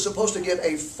 he was supposed to get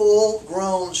a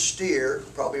full-grown steer,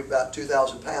 probably about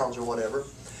 2,000 pounds or whatever,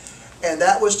 and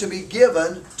that was to be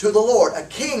given to the Lord. A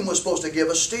king was supposed to give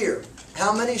a steer.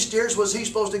 How many steers was he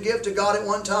supposed to give to God at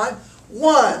one time?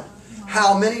 One.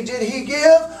 How many did he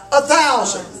give?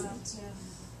 1,000.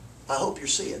 I hope you're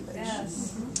seeing this.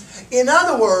 Yes. In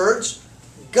other words,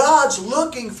 God's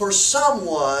looking for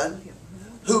someone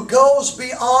who goes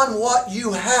beyond what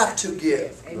you have to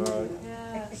give. Right.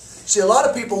 See, a lot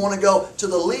of people want to go to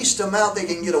the least amount they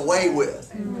can get away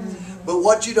with. But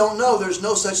what you don't know, there's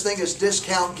no such thing as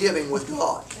discount giving with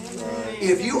God.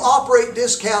 If you operate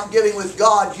discount giving with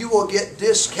God, you will get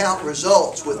discount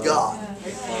results with God.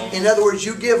 In other words,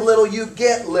 you give little, you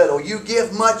get little. You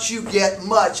give much, you get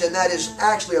much. And that is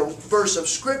actually a verse of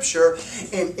Scripture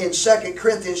in 2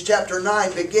 Corinthians chapter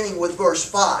 9, beginning with verse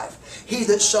 5. He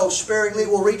that sows sparingly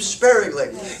will reap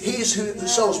sparingly. He who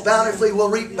sows bountifully will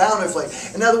reap bountifully.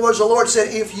 In other words, the Lord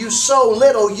said, if you sow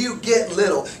little, you get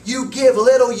little. You give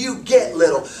little, you get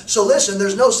little. So listen,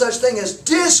 there's no such thing as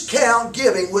discount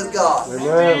giving with God.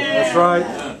 Amen. That's right.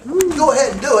 Go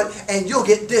ahead and do it, and you'll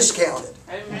get discounted.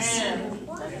 Amen.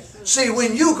 See,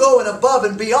 when you go and above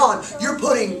and beyond, you're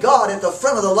putting God at the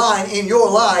front of the line in your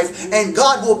life, and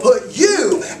God will put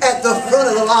you at the front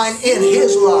of the line in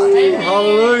His life.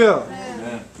 Hallelujah.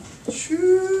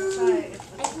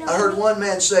 I heard one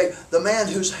man say, the man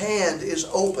whose hand is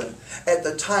open at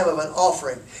the time of an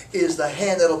offering is the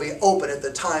hand that will be open at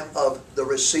the time of the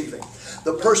receiving.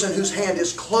 The person whose hand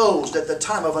is closed at the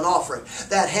time of an offering,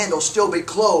 that hand will still be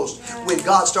closed when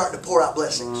God's starting to pour out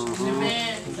blessings.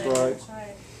 Amen. That's right.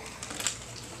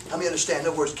 How many understand? In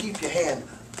other words, keep your hand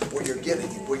where you're giving,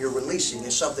 where you're releasing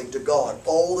is something to God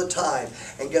all the time.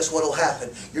 And guess what will happen?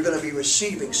 You're going to be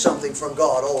receiving something from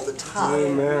God all the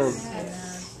time. Amen.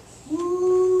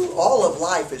 Woo. All of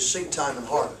life is seed time and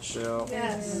harvest. Yeah.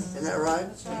 Yes. Isn't that right?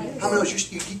 How many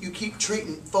of you keep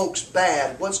treating folks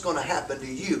bad? What's going to happen to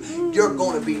you? You're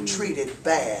going to be treated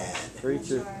bad. Preach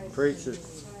it. Preach it.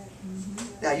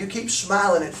 Now, you keep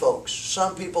smiling at folks.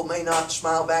 Some people may not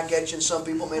smile back at you, and some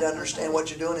people may not understand what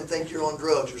you're doing and think you're on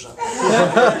drugs or something.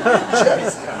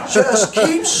 Just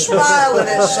keep smiling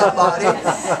at somebody,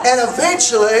 and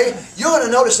eventually, you're going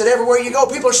to notice that everywhere you go,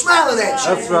 people are smiling at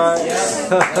you. That's right.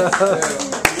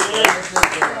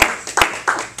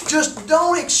 Just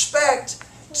don't expect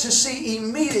to see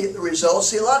immediate results.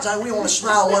 See, a lot of times we want to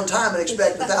smile one time and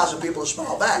expect 1,000 people to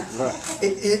smile back.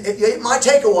 It might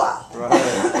take a while.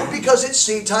 Right. Because it's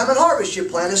seed time and harvest. You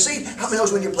plant a seed. How many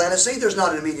knows when you plant a seed, there's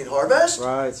not an immediate harvest?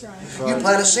 Right. You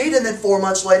plant a seed and then 4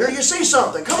 months later you see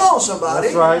something. Come on, somebody.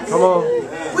 That's right. Come on.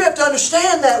 We have to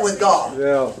understand that with God.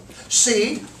 Yeah.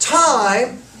 Seed,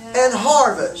 time, and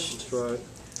harvest. That's right.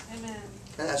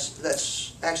 And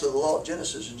that's actually the law of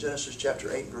Genesis in Genesis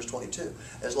chapter 8 verse 22.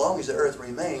 As long as the earth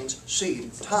remains,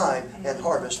 seed, time, and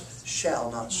harvest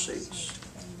shall not cease.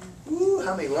 Ooh,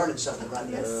 how many learned something right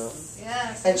there?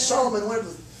 Yes. And Solomon went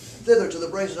thither to the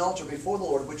brazen altar before the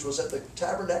Lord, which was at the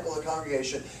tabernacle of the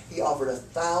congregation. He offered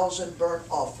 1,000 burnt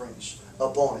offerings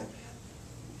upon it.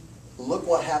 Look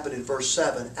what happened in verse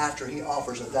 7 after he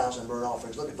offers 1,000 burnt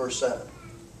offerings. Look at verse 7.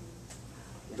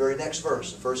 The very next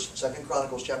verse, 2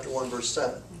 Chronicles chapter 1, verse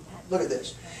 7. Look at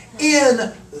this.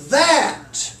 In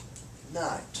that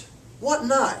night. What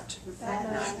night?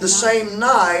 The same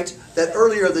night that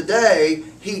earlier the day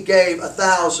he gave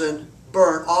 1,000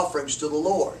 burnt offerings to the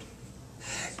Lord.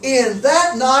 In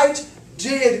that night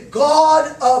did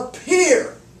God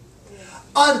appear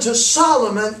unto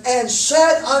Solomon and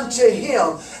said unto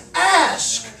him,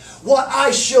 ask what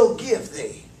I shall give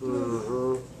thee.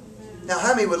 Now,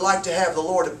 how many would like to have the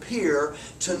Lord appear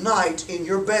tonight in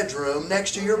your bedroom,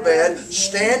 next to your bed,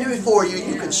 stand before you,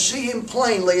 you can see Him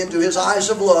plainly into His eyes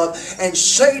of love, and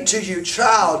say to you,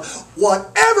 child,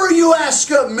 whatever you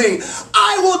ask of me,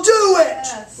 I will do it.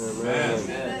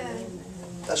 Amen.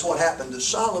 That's what happened to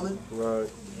Solomon. Right.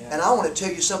 And I want to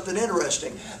tell you something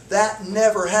interesting. That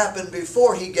never happened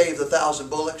before he gave the 1,000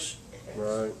 bullocks.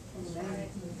 Right.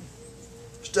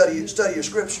 Study your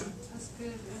scripture.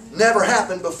 Never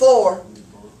happened before.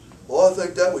 Well, I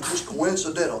think that was just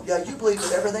coincidental. Yeah, you believe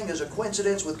that everything is a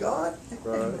coincidence with God?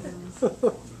 Right.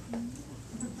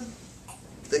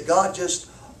 That God just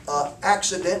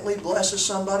accidentally blesses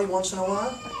somebody once in a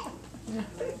while?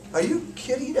 Are you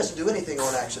kidding? He doesn't do anything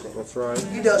on accident. That's right.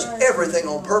 He does everything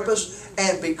on purpose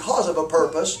and because of a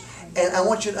purpose. And I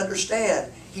want you to understand,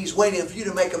 He's waiting for you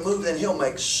to make a move, then He'll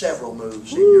make several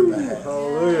moves in your behalf.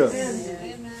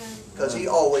 Hallelujah. Because He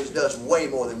always does way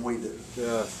more than we do.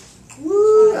 Yeah.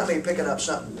 Woo! I mean, picking up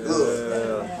something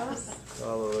good. Yeah.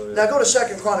 Hallelujah. Now go to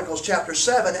 2 Chronicles chapter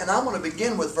 7, and I'm going to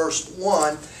begin with verse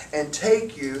 1 and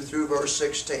take you through verse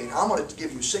 16. I'm going to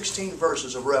give you 16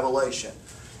 verses of Revelation.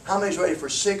 How many's ready for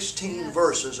 16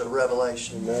 verses of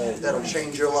Revelation? Amen. That'll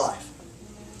change your life.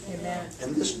 Amen.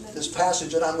 And this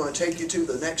passage that I'm going to take you to,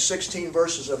 the next 16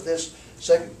 verses of this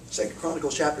Second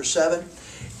Chronicles chapter 7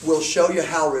 will show you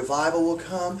how revival will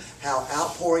come, how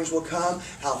outpourings will come,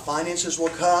 how finances will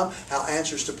come, how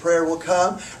answers to prayer will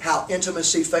come, how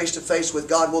intimacy face-to-face with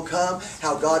God will come,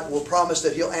 how God will promise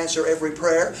that He'll answer every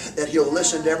prayer, that He'll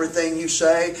listen to everything you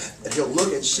say, that He'll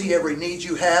look and see every need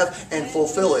you have and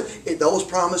fulfill it. Those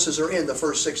promises are in the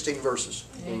first 16 verses.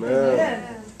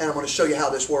 Amen. And I'm going to show you how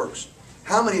this works.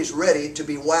 How many is ready to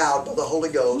be wowed by the Holy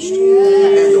Ghost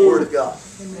and the Word of God?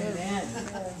 Amen.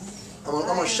 I'm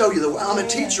going to show you. I'm a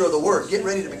teacher of the Word. Get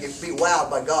ready to be wowed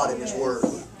by God in His Word.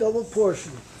 Double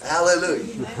portion.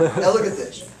 Hallelujah. Now look at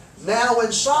this. Now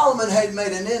when Solomon had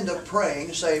made an end of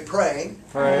praying, say praying,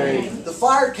 the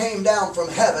fire came down from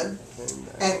heaven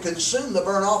and consumed the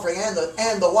burnt offering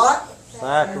and the what?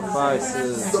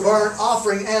 Sacrifices. The burnt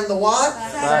offering and the what?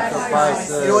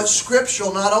 Sacrifices. You know, it's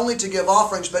scriptural not only to give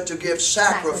offerings, but to give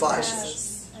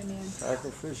sacrifices.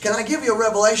 Sacrificial. Can I give you a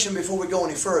revelation before we go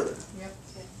any further?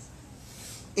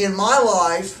 In my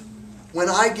life, when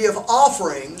I give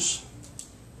offerings,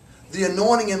 the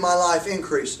anointing in my life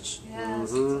increases.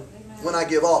 When I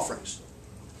give offerings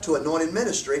to anointed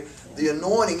ministry, the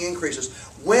anointing increases.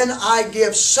 When I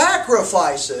give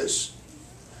sacrifices,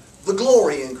 the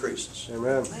glory increases.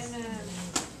 Amen.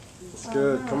 That's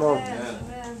good. Come on.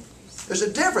 There's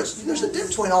a difference. There's a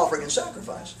difference between offering and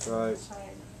sacrifice. Right.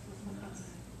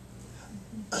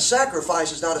 A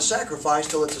sacrifice is not a sacrifice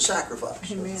till it's a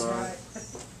sacrifice. Right.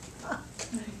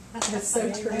 That's so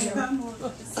true.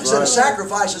 I said a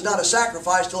sacrifice is not a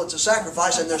sacrifice till it's a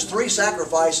sacrifice, and there's 3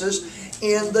 sacrifices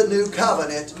in the New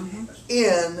Covenant,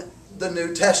 in the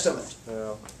New Testament.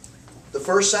 Yeah. The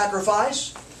first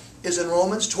sacrifice is in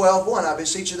Romans 12:1. I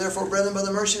beseech you therefore, brethren, by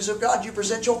the mercies of God, you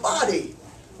present your body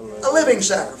a living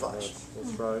sacrifice.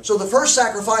 That's right. So the first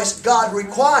sacrifice God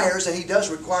requires, and He does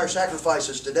require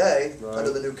sacrifices today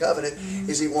under the New Covenant,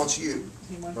 is He wants you.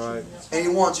 Right. And He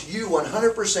wants you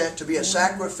 100% to be a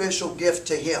sacrificial gift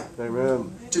to Him.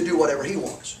 Amen. To do whatever He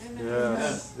wants.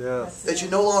 Yes. Yes. That you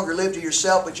no longer live to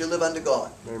yourself, but you live unto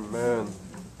God. Amen.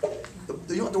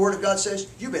 You know what the Word of God says?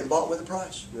 You've been bought with a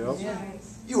price. Yep.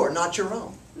 You are not your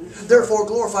own. Therefore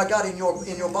glorify God in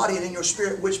your body and in your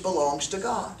spirit, which belongs to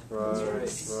God. Right.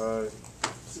 Right.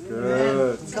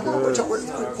 Good. Come on,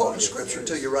 we're quoting Scripture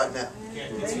to you right now.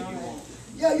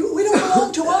 Yeah, we don't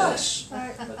belong to us.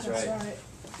 That's right.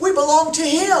 We belong to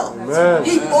Him. Amen.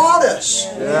 He bought us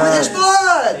with His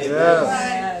blood.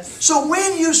 Yes. So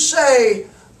when you say,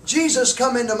 Jesus,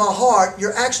 come into my heart,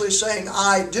 you're actually saying,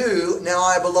 I do, now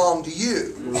I belong to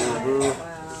you.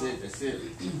 That's it.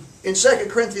 In 2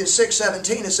 Corinthians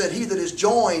 6:17 it said, He that is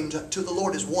joined to the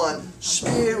Lord is one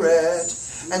spirit.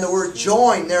 And the word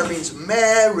joined there means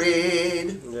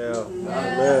married. Yeah.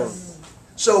 Amen.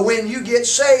 So when you get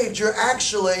saved, you're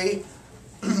actually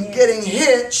getting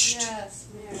hitched,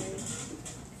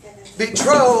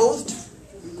 betrothed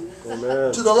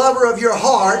Amen. to the lover of your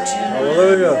heart.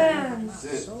 Hallelujah.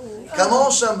 Come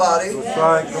on, somebody. That's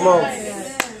right. Come on.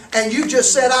 And you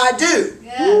just said, I do.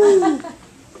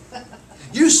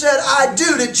 You said, I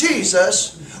do to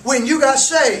Jesus when you got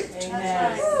saved.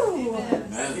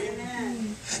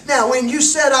 Now, when you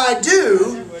said, I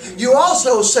do, you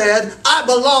also said, I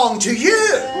belong to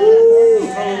you.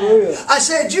 I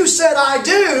said, you said, I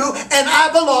do, and I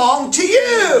belong to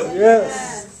you.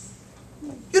 Yes.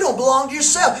 You don't belong to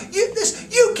yourself.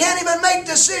 You can't even make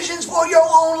decisions for your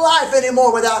own life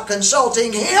anymore without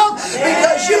consulting Him,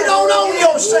 because you don't own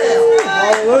yourself.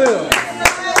 Hallelujah.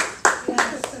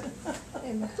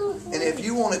 And if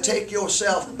you want to take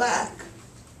yourself back,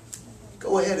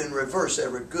 go ahead and reverse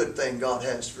every good thing God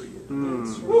has for you.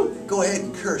 Go ahead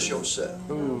and curse yourself.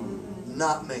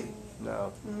 Not me.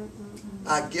 No.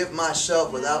 I give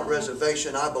myself without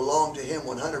reservation. I belong to Him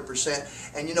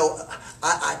 100%. And you know,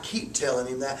 I keep telling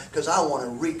Him that because I want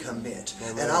to recommit.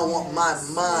 And I want my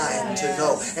mind to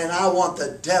know. And I want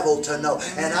the devil to know.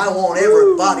 And I want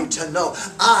everybody to know.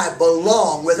 I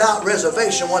belong without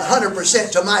reservation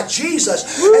 100% to my Jesus.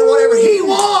 And whatever He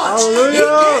wants, He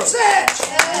gets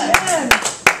it.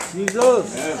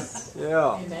 Jesus.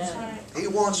 Yeah. He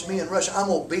wants me in Russia. I'm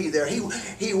going to be there. He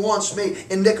wants me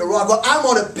in Nicaragua. I'm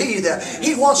going to be there.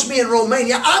 He wants me in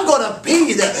Romania. I'm going to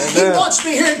be there. He wants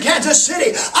me here in Kansas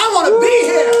City. I'm going to be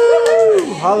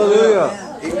here.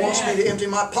 Hallelujah. He wants me to empty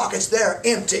my pockets. They're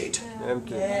emptied.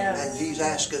 Empty. And He's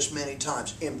asked us many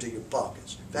times, empty your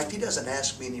pockets. In fact, He doesn't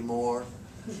ask me anymore.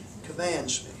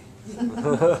 Commands me.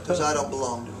 Because I don't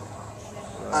belong to Him.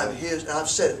 I'm His. And I've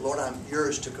said it, Lord, I'm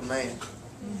yours to command.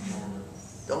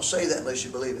 Don't say that unless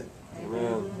you believe it.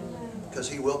 Because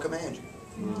He will command you.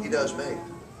 He does me.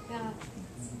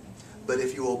 But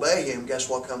if you obey Him, guess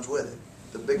what comes with it?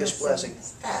 the biggest blessing.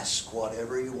 Ask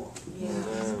whatever you want.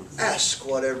 Ask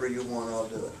whatever you want, I'll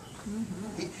do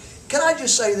it. Can I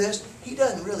just say this? He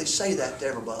doesn't really say that to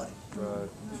everybody.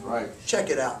 Right. Check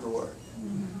it out in the Word.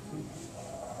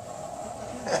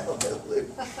 Hallelujah.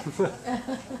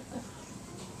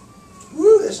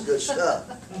 Woo, this is good stuff.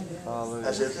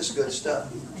 I said, this is good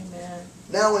stuff.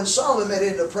 Now when Solomon made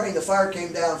it into praying, the fire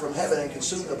came down from heaven and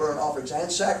consumed the burnt offerings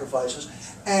and sacrifices,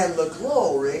 and the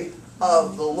glory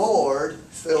of the Lord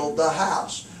filled the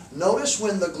house. Notice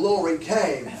when the glory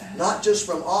came, not just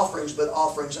from offerings, but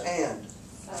offerings and.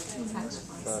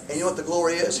 And you know what the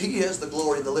glory is? He is the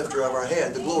glory and the lifter of our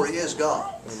head. The glory is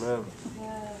God. Amen.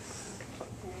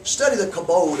 Study the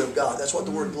kabod of God. That's what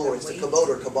the word glory is. The kabod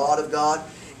or kabod of God.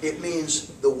 It means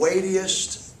the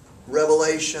weightiest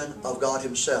revelation of God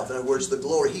Himself. In other words, the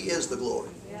glory. He is the glory.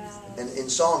 And in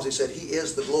Psalms He said He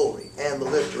is the glory and the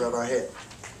lifter of our head.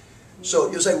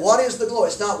 So you'll say, what is the glory?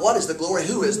 It's not what is the glory,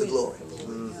 who is the glory?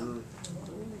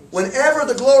 Whenever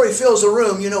the glory fills a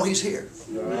room, you know He's here.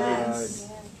 Right.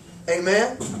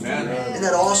 Amen? Amen. Isn't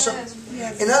that awesome?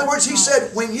 In other words, He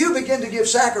said, when you begin to give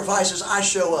sacrifices, I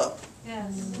show up.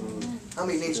 How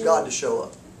many needs God to show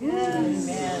up?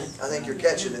 I think you're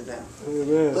catching it now.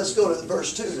 Amen. Let's go to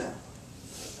verse 2 now.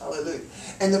 Hallelujah.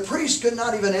 And the priest could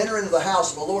not even enter into the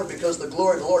house of the Lord because the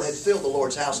glory of the Lord had filled the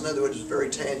Lord's house. In other words, it was very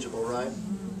tangible, right?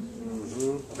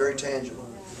 Very tangible.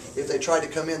 If they tried to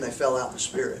come in, they fell out in the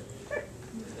Spirit.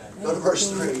 Go to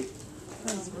verse 3.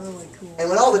 And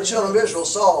when all the children of Israel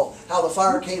saw how the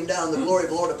fire came down, the glory of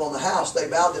the Lord upon the house, they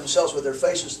bowed themselves with their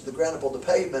faces to the ground upon the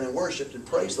pavement and worshipped and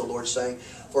praised the Lord, saying,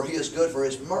 for He is good, for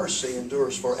His mercy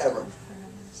endures forever.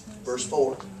 Verse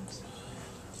 4.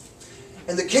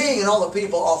 And the king and all the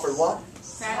people offered what?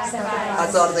 Sacrifice. I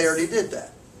thought they already did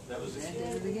that. That was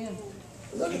it.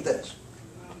 Look at this.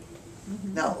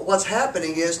 Now, what's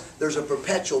happening is there's a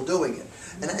perpetual doing it.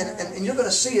 And you're going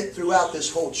to see it throughout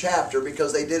this whole chapter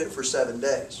because they did it for 7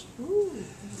 days.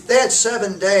 They had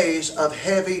 7 days of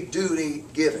heavy-duty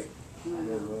giving.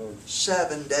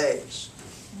 7 days.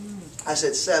 I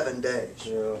said 7 days.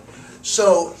 Yeah.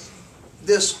 So,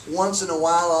 this once in a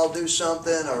while I'll do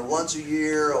something, or once a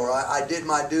year, or I did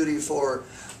my duty for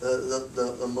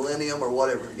the millennium or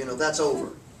whatever. You know, that's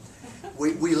over.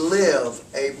 We live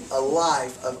a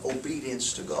life of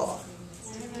obedience to God.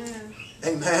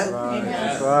 Amen? Right.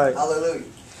 That's right. Hallelujah.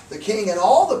 The king and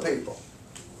all the people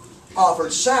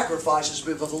offered sacrifices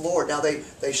before the Lord. Now they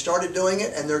started doing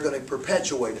it and they're going to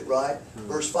perpetuate it, right?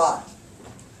 Verse 5.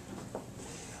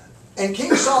 And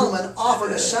King Solomon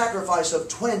offered a sacrifice of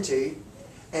 20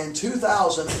 and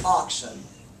 2,000 oxen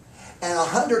and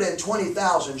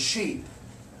 120,000 sheep.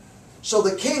 So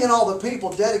the king and all the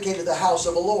people dedicated the house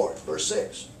of the Lord. Verse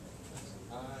 6.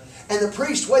 And the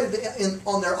priests waited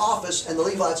on their office, and the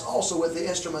Levites also with the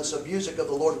instruments of music of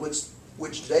the Lord,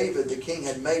 which David the king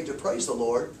had made to praise the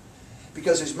Lord,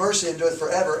 because His mercy endureth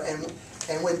forever.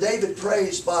 And when David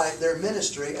praised by their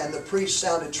ministry, and the priests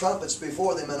sounded trumpets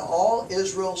before them, and all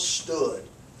Israel stood.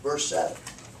 Verse 7.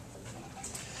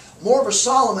 Moreover,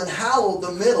 Solomon hallowed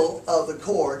the middle of the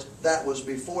court that was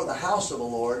before the house of the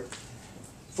Lord,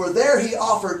 for there he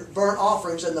offered burnt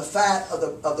offerings and the fat of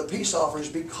the peace offerings,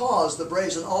 because the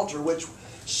brazen altar which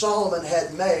Solomon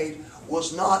had made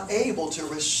was not able to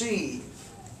receive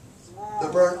the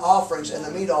burnt offerings and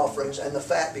the meat offerings and the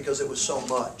fat, because it was so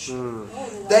much.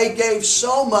 They gave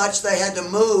so much they had to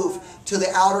move to the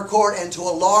outer court and to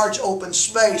a large open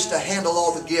space to handle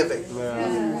all the giving.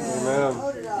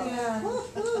 Amen.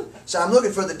 So I'm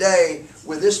looking for the day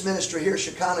with this ministry here,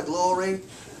 Shekinah Glory,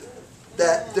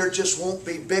 that there just won't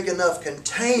be big enough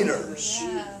containers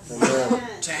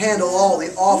to handle all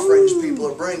the offerings people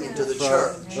are bringing to the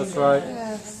church. That's right.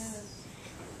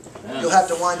 You'll have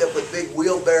to wind up with big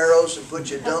wheelbarrows and put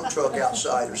your dump truck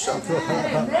outside or something.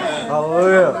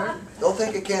 Hallelujah. Don't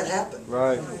think it can't happen.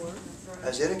 Right.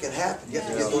 I said it can happen. You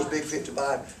have to get those big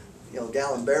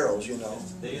 55-gallon barrels,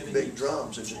 big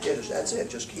drums, and that's it.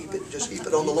 Just keep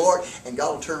it on the Lord, and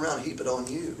God will turn around and heap it on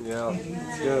you. Yeah.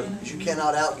 It's good. Because you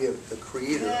cannot outgive the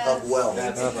Creator of wealth.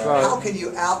 That's right. How can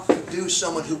you outdo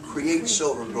someone who creates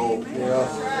silver and gold?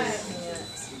 Yeah.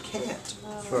 You can't.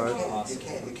 That's right.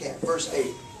 You can't. Verse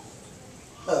 8.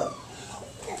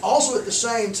 Also at the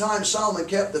same time Solomon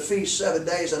kept the feast 7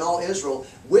 days, and all Israel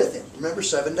with him. Remember,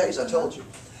 7 days, I told you.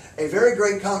 A very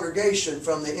great congregation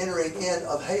from the entering in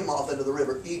of Hamath into the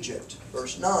river Egypt.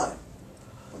 Verse 9.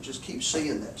 I'll just keep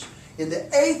seeing this. In the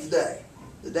 8th day,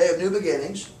 the day of new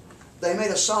beginnings, they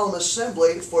made a solemn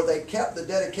assembly, for they kept the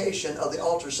dedication of the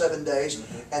altar 7 days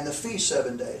and the feast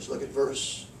 7 days. Look at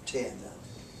verse 10 now.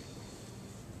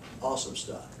 Awesome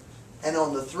stuff. And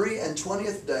on the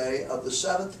 23rd day of the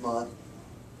 7th month,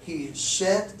 he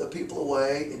sent the people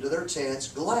away into their tents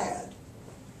glad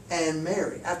and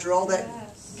merry. After all that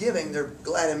giving, they're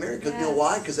glad and merry. Because you know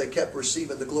why? Because they kept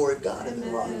receiving the glory of God in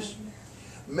their lives.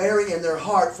 Merry in their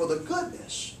heart for the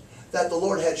goodness that the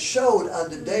Lord had showed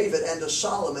unto David and to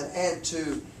Solomon and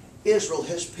to Israel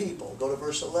his people. Go to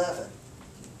verse 11.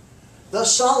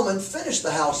 Thus Solomon finished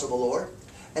the house of the Lord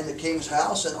and the king's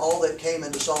house and all that came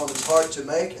into Solomon's heart to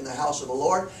make in the house of the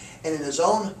Lord. And in his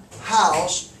own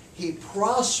house he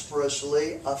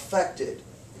prosperously affected.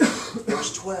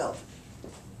 Verse 12.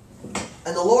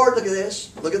 And the Lord, look at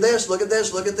this, look at this, look at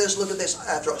this, look at this, look at this.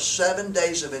 After 7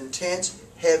 days of intense,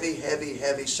 heavy, heavy,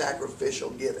 heavy sacrificial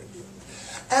giving.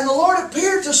 And the Lord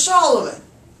appeared to Solomon.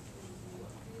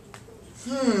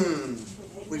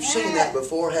 We've seen that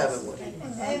before, haven't we?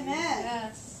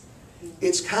 Amen.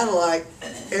 It's kind of like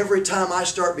every time I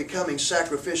start becoming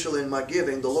sacrificial in my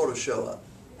giving, the Lord will show up.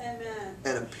 Amen.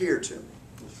 And appear to me.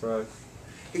 That's right.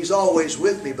 He's always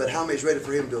with me, but how many is ready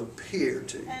for Him to appear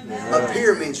to you? Amen.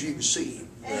 Appear means you can see Him.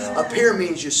 Amen. Appear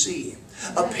means you see Him.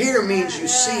 Appear means you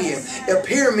see Him.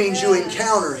 Appear means you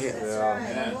encounter Him.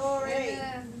 Yeah. Glory.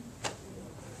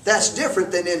 That's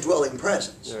different than indwelling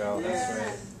presence. Yeah. That's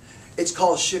right. It's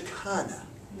called Shekinah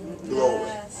glory.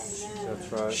 That's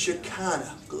right.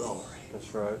 Shekinah glory.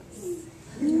 That's right.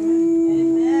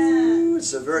 Amen.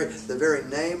 It's the very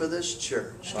name of this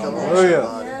church. Come on,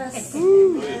 Hallelujah.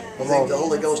 somebody. I Come think on. the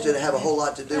Holy Ghost didn't have a whole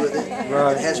lot to do with it.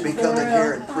 Right. It has me come in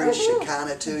here and preach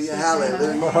Shekinah to you.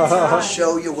 Hallelujah.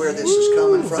 Show you where this is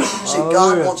coming from. See, God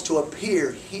Hallelujah. wants to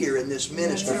appear here in this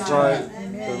ministry That's to right. you.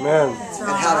 Amen. And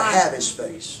how to have His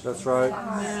face. That's right.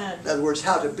 In other words,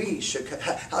 how to be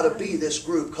this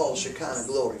group called Shekinah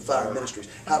Glory, Fire Ministries.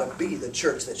 How to be the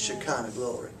church that's Shekinah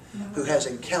Glory, who has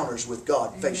encounters with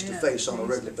God face to face on a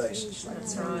regular basis.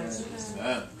 That's right.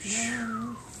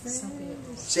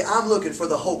 See, I'm looking for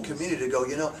the whole community to go,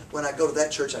 you know, when I go to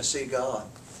that church, I see God.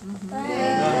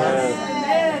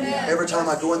 Every time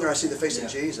I go in there, I see the face of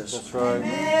Jesus. That's right.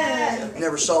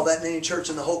 Never saw that in any church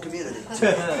in the whole community.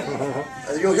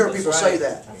 You'll hear people say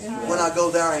that. When I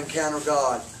go there, I encounter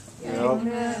God. Yeah.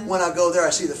 When I go there,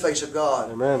 I see the face of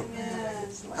God. Amen.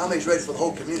 How many's ready for the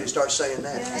whole community to start saying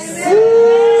that?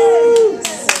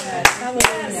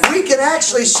 We can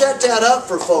actually set that up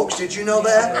for folks. Did you know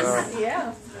that?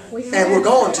 Yeah. And we're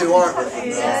going to, aren't we?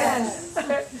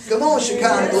 Come on,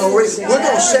 Shekinah Glory. We're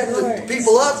going to set the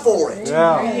people up for it.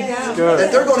 Yeah. It's good.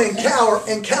 That they're going to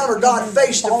encounter God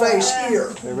face to face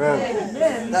here.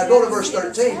 Amen. Now go to verse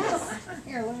 13.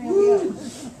 Here, let me help you.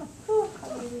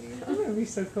 I'm going to be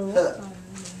so cool.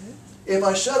 If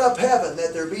I shut up heaven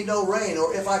that there be no rain,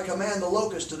 or if I command the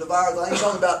locusts to devour the land. He's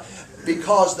talking about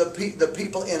because the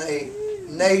people in a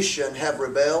nation have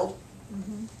rebelled.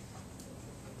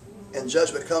 And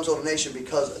judgment comes on a nation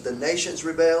because the nations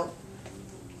rebel.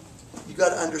 You've got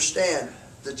to understand,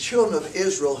 the children of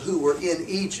Israel who were in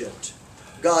Egypt,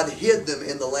 God hid them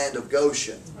in the land of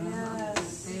Goshen.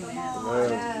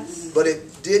 But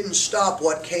it didn't stop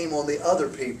what came on the other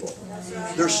people.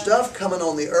 There's stuff coming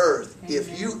on the earth. If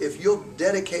you'll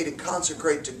dedicate and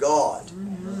consecrate to God,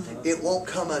 it won't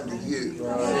come unto you. Come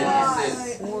on.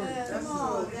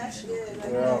 That's good.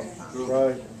 Yeah.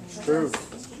 Right. It's true.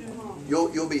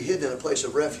 You'll be hidden in a place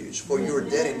of refuge, for you are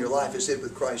dead and your life is hid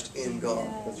with Christ in God.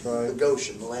 That's The right.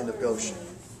 Goshen, the land of Goshen.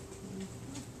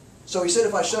 So he said,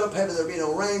 if I shut up heaven, there be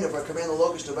no rain. If I command the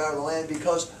locusts to devour the land,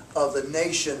 because of the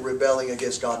nation rebelling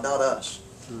against God, not us.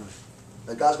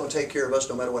 Now, God's going to take care of us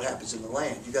no matter what happens in the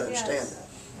land. You've got to understand that.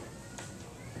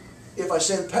 If I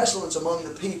send pestilence among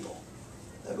the people,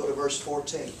 now go to verse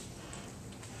 14.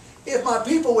 If my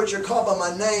people which are called by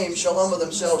my name shall humble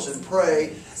themselves and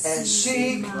pray and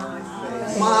seek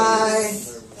my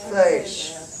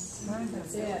face.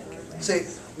 See,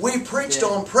 we preached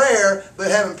on prayer,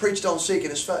 but haven't preached on seeking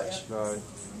His face. Right.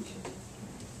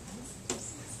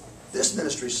 This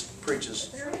ministry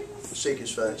preaches to seek His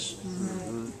face.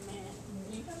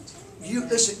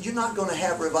 Listen, you're not going to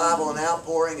have revival and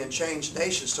outpouring and change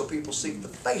nations till people seek the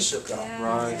face of God.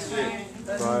 Right.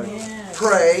 Right.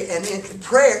 Pray, and in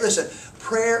prayer, listen,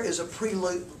 prayer is a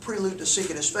prelude to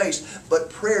seeking His face, but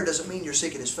prayer doesn't mean you're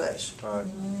seeking His face. Right.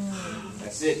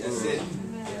 That's it. That's it.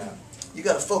 Yeah. You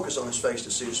got to focus on His face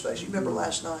to see His face. You remember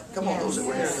last night? Come on, those that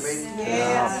were here in the meeting.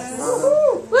 Yes.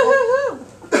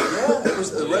 Yeah,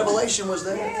 the revelation was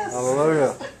there.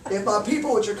 Hallelujah. If my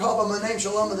people which are called by my name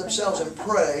shall humble themselves and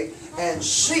pray and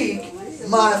seek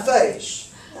my face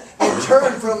and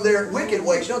turn from their wicked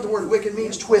ways. You know what the word wicked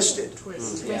means? Twisted.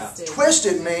 Yeah.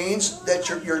 Twisted means that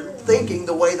you're thinking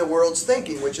the way the world's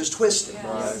thinking, which is twisted.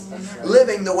 Right.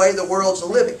 Living the way the world's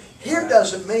living. Here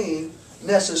doesn't mean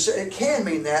necessarily, it can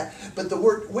mean that, but the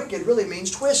word wicked really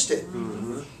means twisted.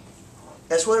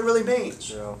 That's what it really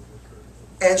means. Yeah.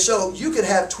 And so you could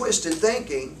have twisted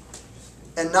thinking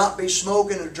and not be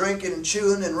smoking and drinking and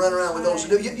chewing and running around with those.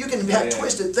 You can have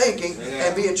twisted thinking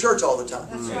and be in church all the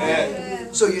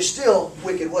time. So you're still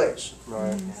wicked ways.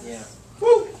 Right. Yeah.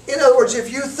 In other words,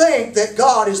 if you think that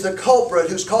God is the culprit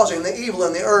who's causing the evil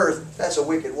in the earth, that's a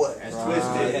wicked way. That's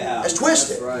twisted. Yeah. That's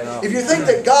twisted. That's right. If you think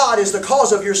that God is the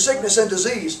cause of your sickness and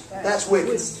disease, that's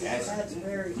wicked. That's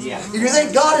very If you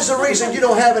think God is the reason you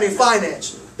don't have any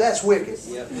finance, that's wicked.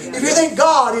 If you think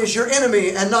God is your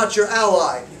enemy and not your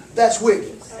ally, that's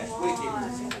wicked. That's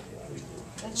wicked.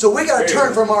 So we got to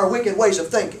turn from our wicked ways of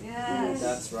thinking.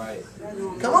 That's right.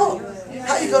 Come on.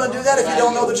 How are you going to do that if you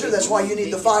don't know the truth? That's why you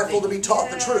need the fivefold to be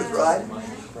taught the truth, right?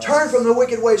 Turn from the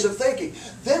wicked ways of thinking.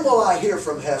 Then will I hear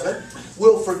from heaven,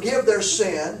 will forgive their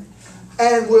sin,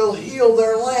 and will heal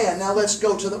their land. Now let's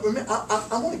go to the...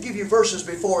 I want to give you verses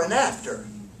before and after.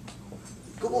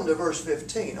 Go on to verse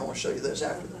 15. I want to show you this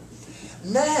after that.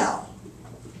 Now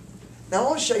I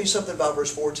want to show you something about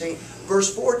verse 14.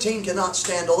 Verse 14 cannot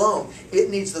stand alone. It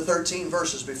needs the 13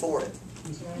 verses before it.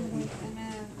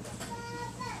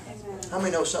 How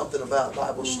many know something about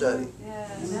Bible study?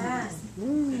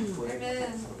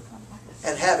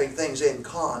 And having things in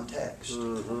context.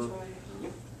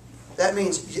 That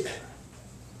means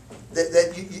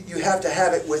that you have to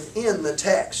have it within the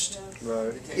text.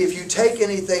 Right. If you take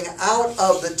anything out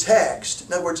of the text,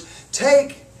 in other words,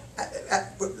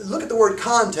 look at the word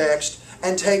context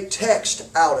and take text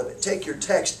out of it. Take your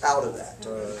text out of that.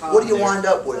 What do you wind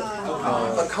up with?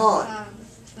 A con.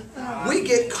 We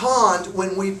get conned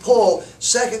when we pull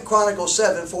 2 Chronicles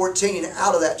 7:14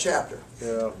 out of that chapter.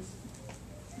 Yeah.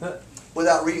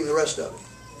 Without reading the rest of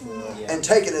it. And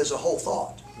take it as a whole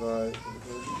thought. Right.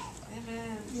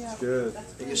 It's good.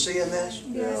 Are you seeing this?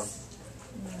 Yeah.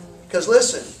 Because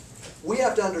listen, we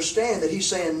have to understand that he's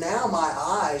saying, now my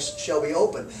eyes shall be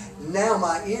open. Now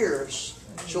my ears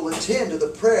shall attend to the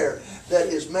prayer that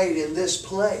is made in this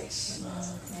place.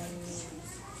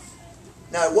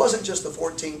 Now it wasn't just the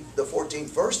 14th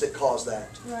verse that caused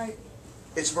that. Right.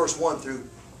 It's verse 1 through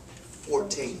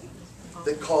 14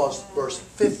 that caused verse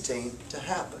 15 to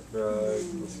happen. Right.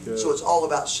 That's good. So it's all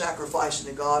about sacrificing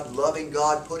to God, loving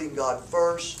God, putting God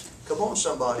first. Come on,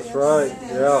 somebody. That's right.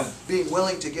 Yeah. Being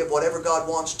willing to give whatever God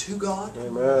wants to God.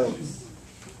 Amen.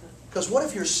 Because what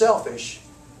if you're selfish,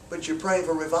 but you're praying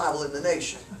for revival in the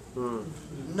nation?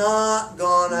 Not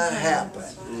gonna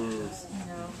happen.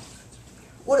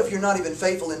 What if you're not even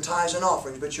faithful in tithes and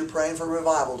offerings, but you're praying for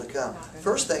revival to come?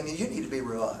 First thing, you need to be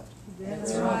revived.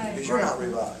 That's right. Because you're not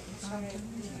revived.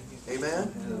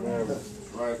 Amen?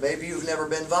 Maybe you've never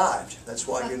been vived. That's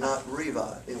why you're not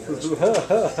revived. Anyways.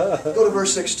 Go to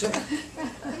verse 16.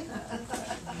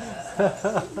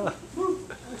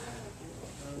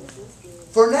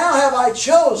 For now have I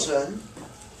chosen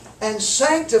and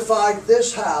sanctified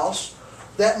this house,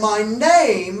 that my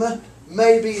name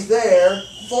may be there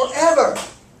forever.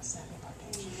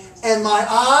 And my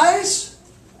eyes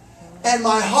and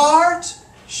my heart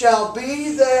shall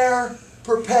be there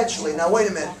perpetually. Now wait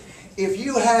a minute. If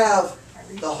you have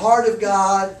the heart of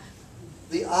God,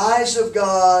 the eyes of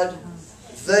God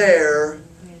there,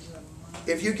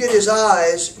 if you get His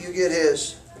eyes, you get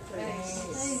His.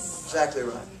 Exactly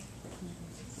right.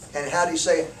 And how do you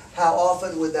say, how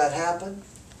often would that happen?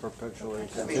 Perpetually.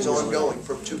 That means ongoing.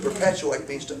 To perpetuate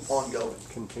means to ongoing.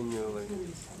 Continually.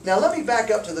 Now let me back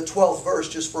up to the 12th verse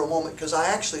just for a moment, because I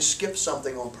actually skipped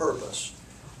something on purpose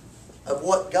of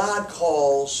what God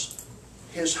calls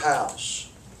His house.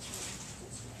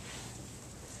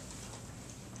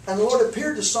 And the Lord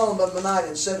appeared to Solomon by night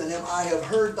and said to him, I have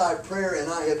heard thy prayer, and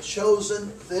I have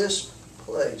chosen this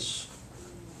place,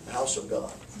 the house of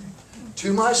God,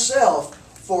 to myself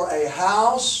for a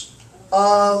house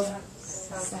of...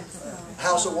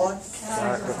 House of what?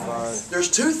 Sacrifice. There's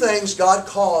two things God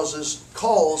calls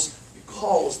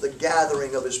the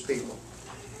gathering of His people.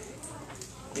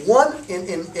 One,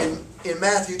 in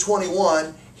Matthew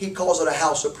 21, He calls it a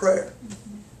house of prayer.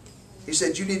 He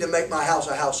said, you need to make my house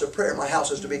a house of prayer. My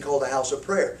house is to be called a house of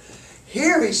prayer.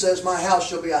 Here He says, my house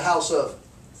shall be a house of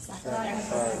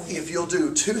sacrifice. If you'll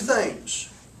do two things,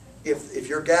 if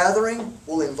your gathering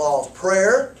will involve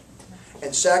prayer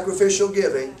and sacrificial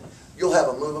giving, you'll have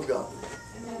a move of God.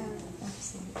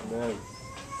 Amen.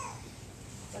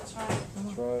 That's right.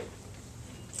 That's right.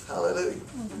 Hallelujah.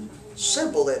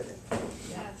 Simple, isn't it?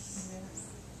 Yes.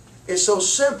 It's so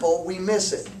simple, we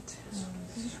miss it.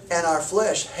 And our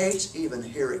flesh hates even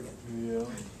hearing it. Yeah.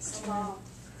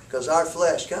 Because our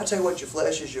flesh, can I tell you what your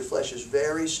flesh is? Your flesh is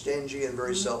very stingy and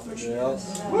very selfish. Yeah.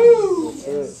 Woo!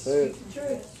 That's it.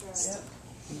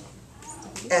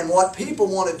 And what people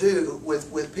want to do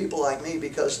with people like me,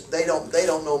 because they don't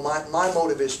know my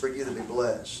motive is for you to be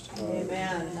blessed.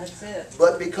 Amen. That's it.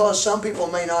 But because some people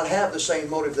may not have the same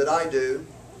motive that I do,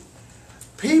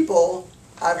 people,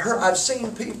 I've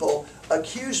seen people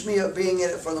accuse me of being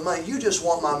in it for the money. You just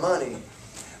want my money.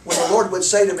 When the Lord would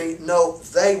say to me, no,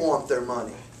 they want their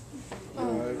money.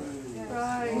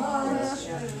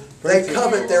 They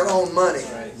covet their own money.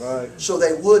 So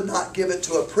they would not give it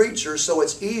to a preacher, so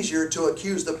it's easier to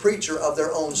accuse the preacher of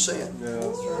their own sin.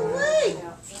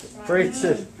 Preach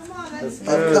it. Of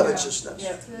covetousness.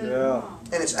 Yeah.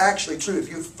 And it's actually true. If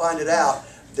you find it out,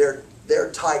 they're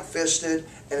tight-fisted,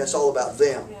 and it's all about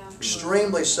them.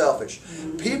 Extremely selfish.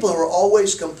 People who are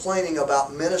always complaining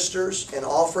about ministers and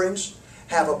offerings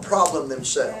have a problem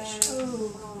themselves.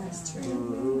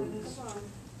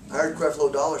 I heard Creflo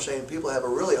Dollar saying people have a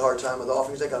really hard time with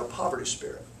offerings. They got a poverty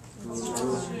spirit.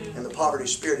 And the poverty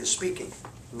spirit is speaking.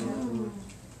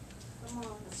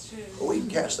 Well, we can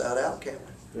cast that out, can't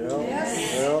we?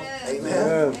 Yeah.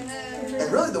 Amen.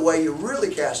 And really the way you really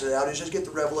cast it out is just get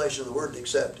the revelation of the Word and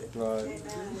accept it. Right.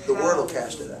 The Word will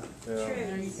cast it out. Yeah.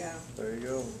 There you go. There you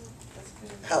go.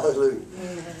 Hallelujah.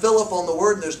 Fill up on the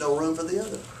Word and there's no room for the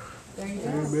other. There you go.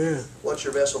 Amen. What's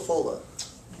your vessel full of?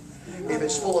 If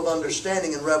it's full of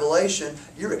understanding and revelation,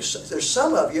 there's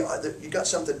some of you, you got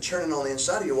something churning on the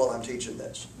inside of you while I'm teaching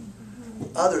this.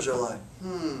 Others are like,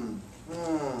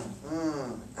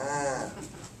 ah.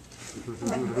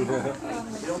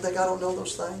 You don't think I don't know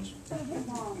those things?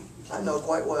 I know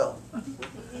quite well.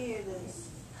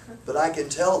 But I can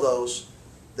tell those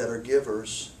that are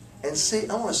givers. And see,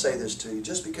 I want to say this to you.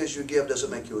 Just because you give doesn't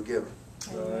make you a giver.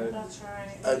 Right. That's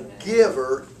right. A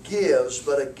giver gives,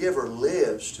 but a giver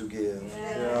lives to give.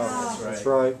 Yeah. That's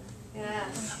right.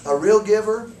 Yes. A real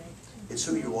giver, it's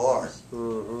who you are.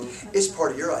 Mm-hmm. It's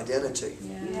part of your identity.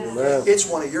 Amen. It's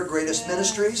one of your greatest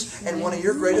ministries and one of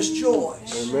your greatest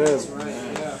joys. Amen.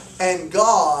 And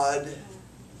God,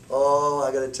 oh,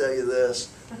 I got to tell you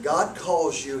this. God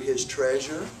calls you His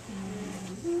treasure.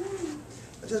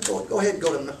 Just go ahead and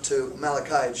go to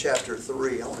Malachi chapter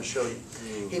 3. I want to show you.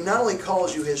 He not only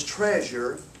calls you His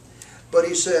treasure, but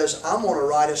He says, I'm going to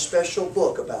write a special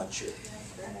book about you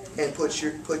and put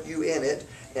you in it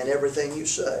and everything you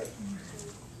say.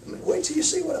 Wait till you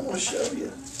see what I'm going to show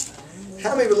you.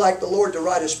 How many would like the Lord to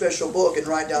write a special book and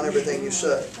write down everything you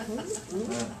say?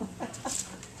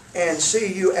 And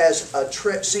see you as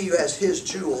His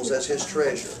jewels, as His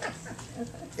treasure.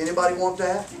 Anybody want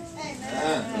that?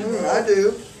 I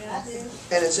do.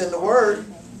 And it's in the Word,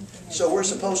 so we're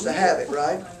supposed to have it,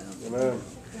 right? Amen.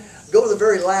 Go to the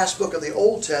very last book of the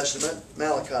Old Testament,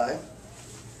 Malachi,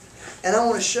 and I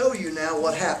want to show you now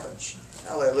what happens.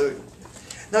 Hallelujah.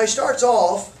 Now he starts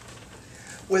off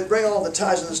with bring all the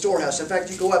tithes in the storehouse. In fact,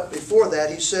 you go up before that,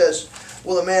 he says,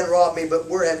 well, a man robbed me, but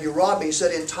where have you robbed me? He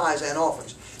said, in tithes and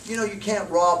offerings. You know, you can't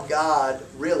rob God,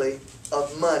 really,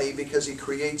 of money because He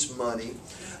creates money.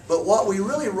 But what we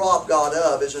really rob God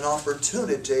of is an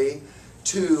opportunity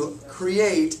to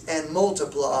create and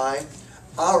multiply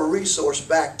our resource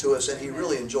back to us, and He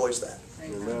really enjoys that.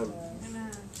 Amen.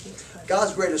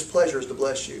 God's greatest pleasure is to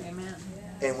bless you. Amen.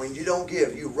 And when you don't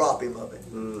give, you rob Him of it.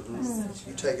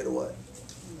 You take it away.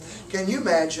 Can you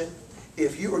imagine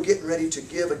if you were getting ready to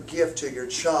give a gift to your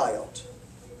child,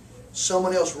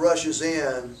 someone else rushes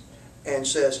in and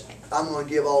says, I'm going to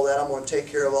give all that, I'm going to take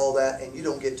care of all that, and you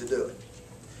don't get to do it.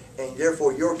 And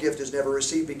therefore your gift is never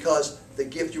received because the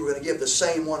gift you were going to give, the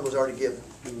same one was already given.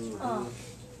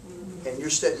 And you're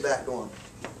sitting back going,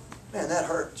 man, that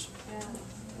hurts.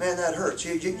 Man, that hurts.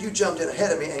 You jumped in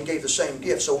ahead of me and gave the same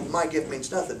gift, so my gift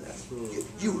means nothing now.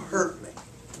 You hurt me.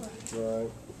 Right.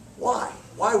 Why?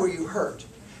 Why were you hurt?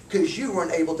 Because you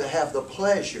weren't able to have the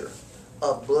pleasure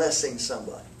of blessing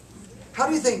somebody. How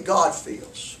do you think God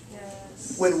feels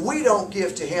when we don't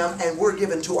give to Him and we're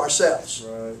giving to ourselves?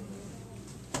 Right.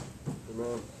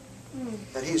 Amen.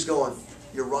 And He's going,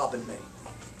 you're robbing me.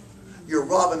 You're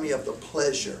robbing me of the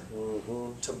pleasure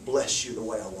to bless you the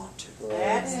way I want to.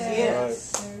 That's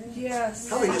it. Yes.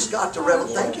 How many just got the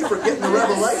revelation? Thank you for getting the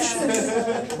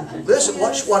revelation. Listen,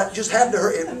 watch what just happened to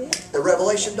her. The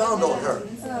revelation dawned on her.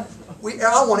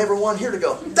 I want everyone here to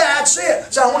go, that's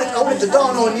it. So I want it to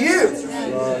dawn on you.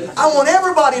 I want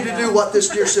everybody to do what this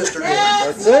dear sister did.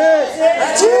 That's it.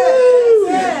 That's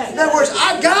it. In other words,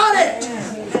 I got it.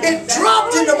 It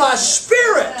dropped into my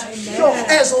spirit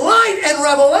as light and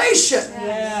revelation.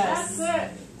 That's it.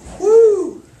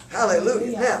 Woo!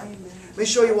 Hallelujah. Now, let me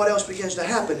show you what else begins to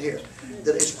happen here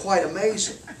that is quite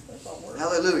amazing.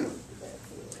 Hallelujah.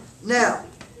 Now,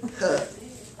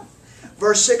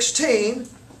 verse 16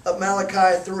 of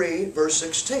Malachi 3, verse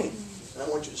 16. I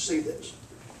want you to see this.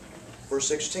 Verse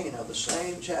 16 of the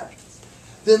same chapter.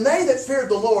 Then they that feared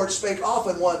the Lord spake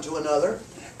often one to another,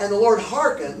 and the Lord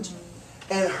hearkened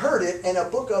and heard it, and a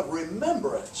book of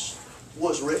remembrance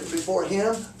was written before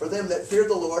him for them that feared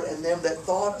the Lord and them that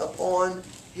thought upon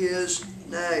His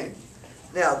name.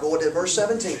 Now go to verse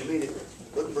 17 immediately.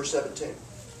 Look at verse 17.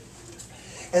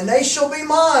 And they shall be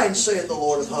mine, saith the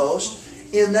Lord of hosts,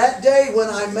 in that day when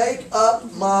I make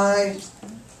up my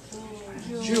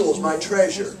jewels, my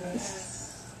treasure.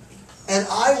 And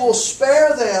I will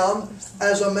spare them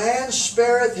as a man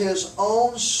spareth his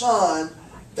own son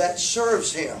that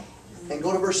serves him. And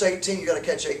go to verse 18. You've got to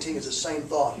catch 18. It's the same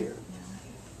thought here.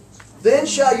 Then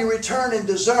shall you return and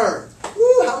discern.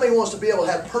 Woo, how many wants to be able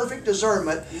to have perfect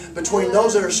discernment between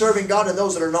those that are serving God and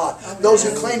those that are not? Those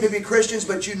who claim to be Christians,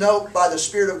 but you know by the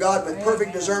Spirit of God with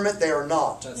perfect discernment they are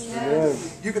not.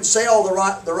 You can say all the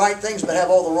right things but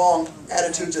have all the wrong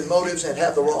attitudes and motives and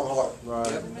have the wrong heart.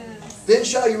 Right. Then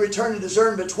shall you return and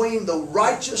discern between the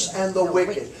righteous and the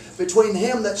wicked, between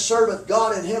him that serveth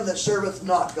God and him that serveth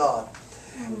not God.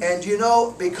 And you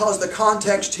know, because the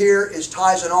context here is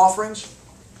tithes and offerings,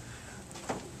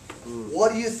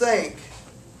 what do you think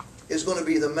is going to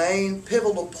be the main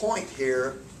pivotal point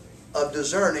here of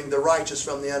discerning the righteous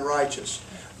from the unrighteous?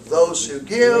 Those who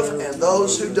give and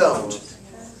those who don't.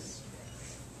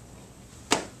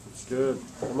 It's good.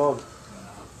 Come on.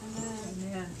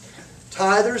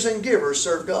 Tithers and givers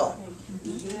serve God.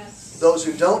 Those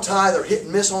who don't tithe or hit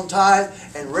and miss on tithe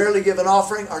and rarely give an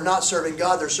offering are not serving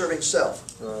God, they're serving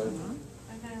self. Right.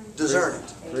 Discern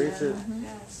it. Preach it.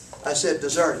 I said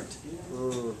discern it.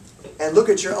 And look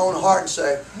at your own heart and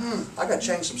say, I got to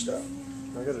change some stuff.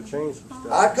 I got to change some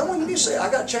stuff. Come on, you say,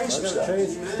 I got to change some stuff. Change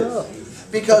some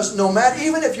stuff. Because no matter,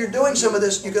 even if you're doing some of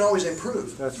this, you can always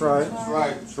improve. That's right. That's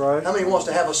right. That's right. How many wants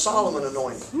to have a Solomon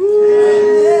anointing?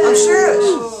 I'm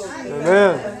serious.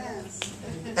 Amen.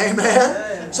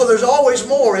 Amen. So there's always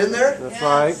more, isn't there? That's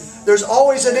right. There's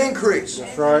always an increase.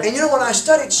 That's right. And you know, when I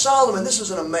studied Solomon, this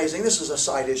is a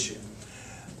side issue.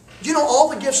 You know, all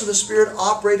the gifts of the Spirit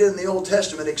operated in the Old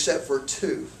Testament except for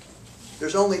two.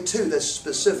 There's only two that's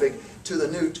specific to the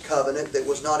New Covenant that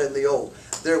was not in the Old.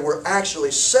 There were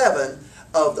actually 7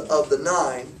 of the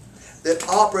 9 that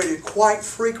operated quite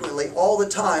frequently all the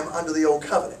time under the Old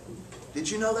Covenant. Did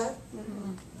you know that?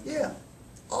 Yeah,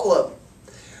 all of them.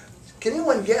 Can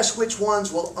anyone guess which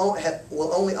ones will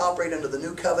only operate under the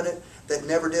New Covenant that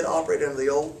never did operate under the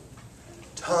Old?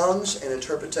 Tongues and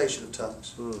interpretation of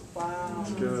tongues. Wow.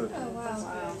 That's good. Oh,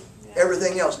 wow.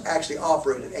 Everything else actually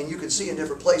operated. And you can see in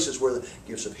different places where the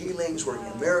gifts of healings, working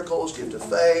in miracles, gift of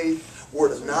faith,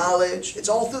 word of knowledge. It's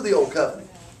all through the Old Covenant.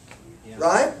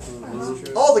 Right?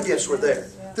 All the gifts were there.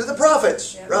 Through the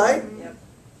prophets. Right?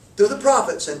 Through the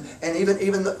prophets. And even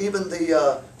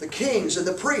the kings and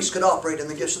the priests could operate in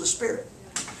the gifts of the Spirit.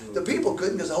 The people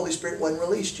couldn't because the Holy Spirit wasn't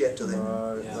released yet to them.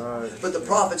 Right. But the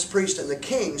prophets, priests, and the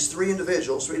kings, 3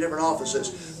 individuals, 3 different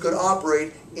offices, could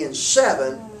operate in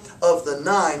 7 of the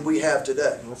 9 we have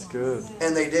today. That's good.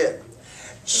 And they did.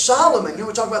 Solomon, you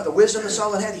were talking about the wisdom that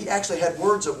Solomon had? He actually had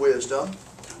words of wisdom,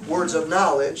 words of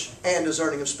knowledge, and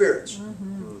discerning of spirits.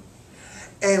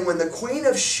 And when the Queen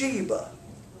of Sheba,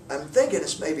 I'm thinking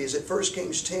it's maybe, is it 1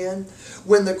 Kings 10?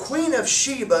 When the Queen of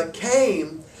Sheba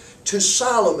came to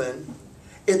Solomon,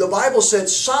 the Bible said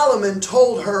Solomon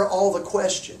told her all the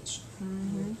questions.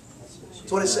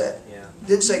 That's what it said. It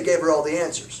didn't say gave her all the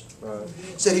answers. Right.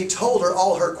 It said he told her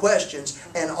all her questions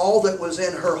and all that was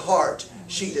in her heart.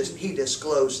 He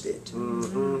disclosed it. That's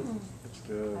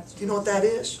good. Do you know what that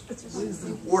is?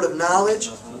 Word of knowledge,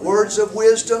 words of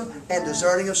wisdom, and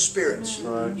discerning of spirits.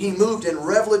 Right. He moved in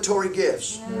revelatory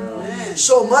gifts.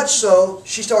 So much so,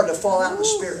 she started to fall out in the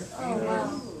Spirit.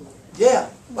 Yeah.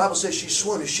 The Bible says she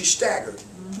swooned, she staggered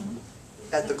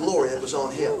at the glory that was on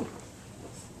him.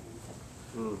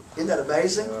 Isn't that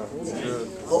amazing?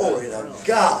 Glory to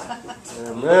God.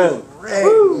 Amen.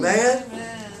 Amen.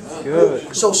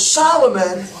 Good. So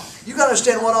Solomon, you got to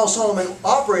understand what all Solomon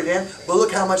operated in, but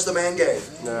look how much the man gave.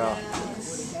 Yeah.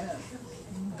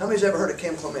 How many's ever heard of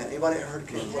Kim Clement? Anybody ever heard of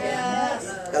Kim Clement?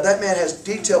 Yes. Now that man has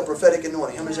detailed prophetic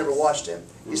anointing. How many's ever watched him?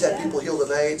 He's had people healed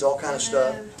of AIDS, all kind of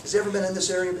stuff. Has he ever been in this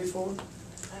area before?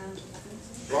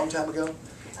 A long time ago?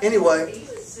 Anyway. He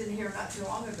was in here not too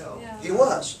long ago. He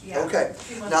was? Okay.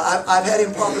 Now I've had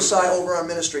him prophesy over our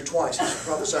ministry twice. He's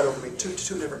prophesied over me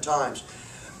two different times.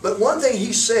 But one thing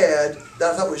he said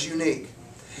that I thought was unique.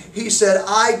 He said,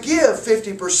 I give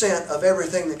 50% of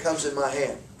everything that comes in my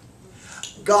hand.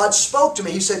 God spoke to me.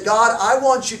 He said, God, I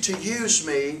want you to use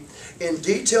me in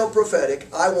detail prophetic.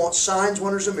 I want signs,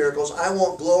 wonders, and miracles. I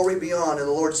want glory beyond. And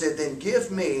the Lord said, then give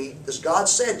me, as God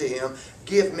said to him,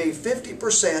 give me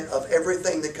 50% of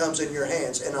everything that comes in your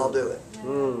hands, and I'll do it.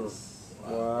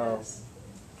 Wow.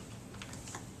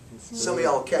 Some of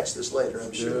y'all will catch this later,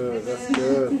 I'm sure. Good. That's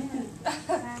good.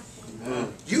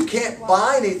 You can't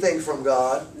buy anything from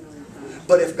God,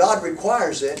 but if God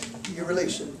requires it, you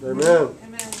release it. Amen.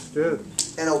 Good.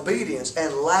 And obedience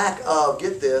and lack of,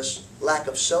 get this, lack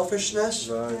of selfishness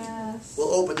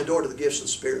will open the door to the gifts of the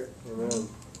Spirit. Amen.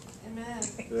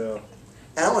 Yeah.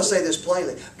 And I want to say this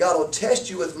plainly. God will test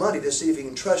you with money to see if He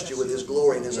can trust you with His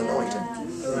glory and His anointing.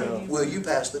 Yeah. Will you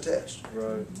pass the test?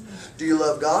 Right. Do you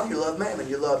love God or you love mammon?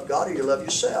 You love God or you love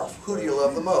yourself? Who do you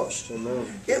love the most? Amen.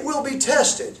 It will be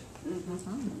tested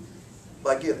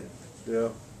by giving. Yeah.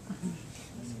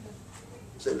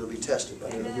 So it'll be tested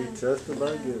by giving. It'll be tested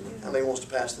by giving. How many wants to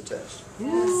pass the test?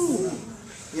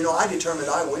 You know, I determined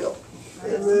I will.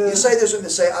 You say this with me,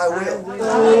 say, I will.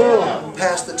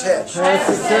 Pass the test. Pass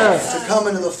the test. To come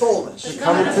into the fullness. To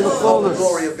come into the fullness. Of the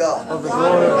glory of God. Of the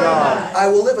glory of God. I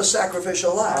will live a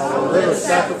sacrificial life. I will live a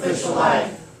sacrificial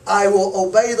life. I will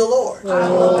obey the Lord. I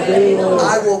will obey the Lord.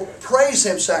 I will praise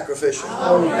Him sacrificially.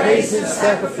 I will praise Him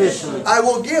sacrificially. I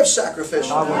will give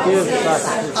sacrificially. I will give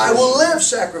sacrificially. I will live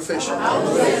sacrificially.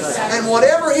 And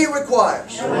whatever He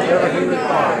requires,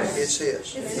 it's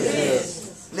His. It's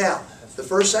His. Now, the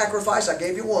first sacrifice, I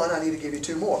gave you one, I need to give you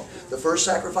two more. The first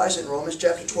sacrifice in Romans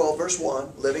chapter 12, verse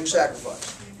 1, living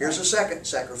sacrifice. Here's the second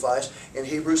sacrifice in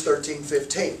Hebrews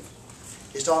 13:15.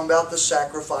 He's talking about the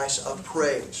sacrifice of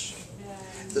praise.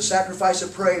 The sacrifice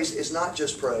of praise is not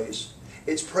just praise.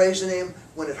 It's praising Him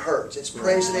when it hurts. It's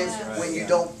praising Him when you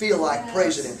don't feel like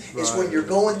praising Him. It's when you're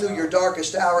going through your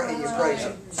darkest hour and you praise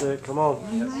Him. That's it. Come on.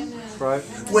 That's right.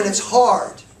 When it's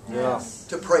hard Yes.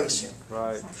 to praise Him.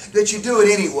 Right. That you do it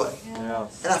anyway.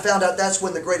 Yes. And I found out that's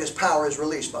when the greatest power is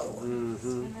released, by the way.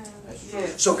 Mm-hmm.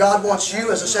 So God wants you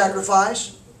as a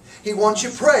sacrifice. He wants you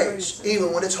praise,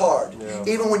 even when it's hard. Yeah.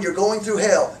 Even when you're going through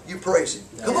hell, you praise Him.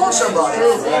 Come on, somebody.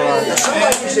 Now,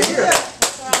 somebody needs to hear that.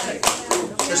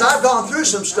 Because I've gone through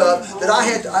some stuff that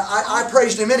I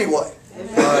praised Him anyway.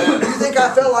 You think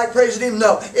I felt like praising Him?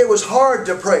 No. It was hard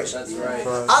to praise Him. That's right.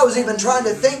 I was even trying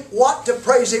to think what to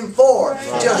praise Him for.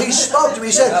 Till He spoke to me.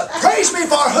 He said, praise me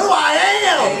for who I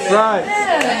am.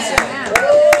 That's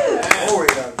right. Glory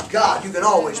to God. You can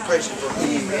always praise Him for who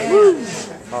you are.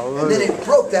 And then it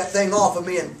broke that thing off of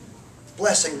me and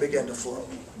blessing began to flow.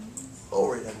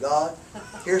 Glory to God.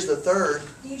 Here's the third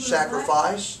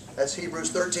sacrifice. That's Hebrews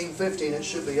 13:15. It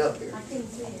should be up here.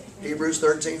 Hebrews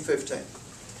 13:15.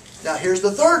 Now here's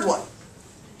the third one.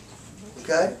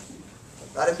 Okay?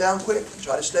 Write them down quick.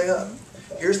 Try to stay up.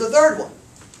 Here's the third one.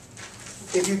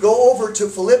 If you go over to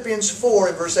Philippians 4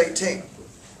 in verse 18.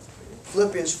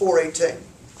 Philippians 4:18.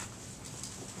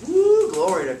 Woo,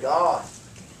 glory to God.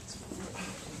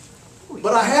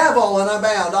 But I have all and I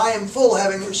bound. I am full,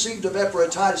 having received of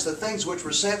Epaphroditus the things which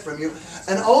were sent from you,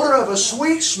 an odor of a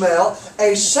sweet smell,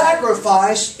 a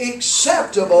sacrifice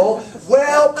acceptable,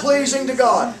 well pleasing to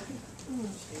God.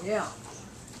 Yeah.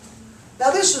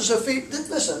 Now this is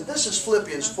this is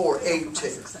Philippians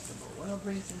 4:18.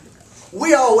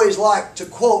 We always like to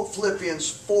quote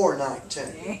Philippians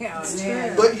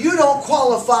 4:19. But you don't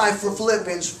qualify for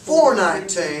Philippians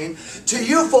 4:19 till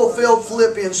you fulfill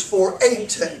Philippians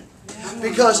 4:18.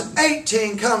 Because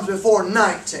 18 comes before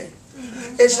 19.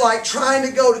 It's like trying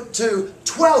to go to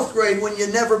 12th grade when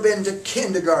you've never been to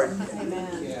kindergarten.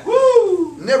 Amen.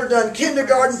 Woo! Never done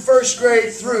kindergarten, 1st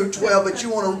grade through 12, but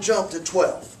you want to jump to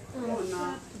 12.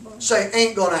 Say,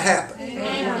 ain't going to happen.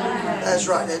 That's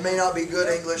right. It may not be good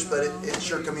English, but it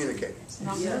sure communicates.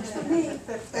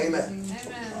 Amen.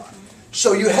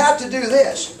 So you have to do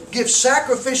this. Give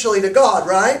sacrificially to God,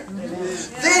 right?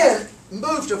 Then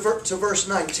move to verse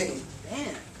 19.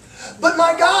 But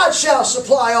my God shall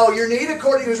supply all your need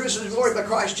according to His riches and glory by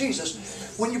Christ Jesus.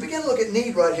 When you begin to look at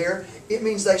need right here, it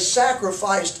means they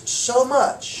sacrificed so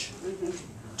much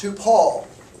to Paul,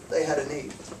 they had a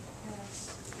need.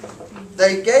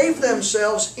 They gave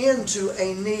themselves into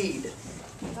a need.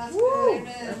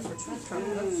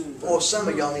 Oh, some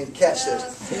of y'all need to catch this.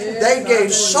 They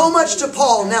gave so much to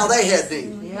Paul, now they had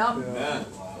need.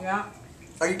 Yeah.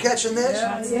 Are you catching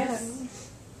this? Yes.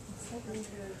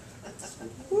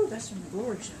 Ooh, that's some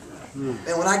gorgeous.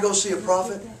 And when I go see a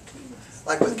prophet,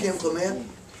 like with Kim Clement,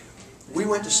 we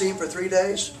went to see him for 3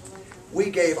 days.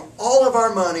 We gave all of our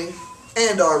money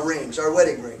and our rings, our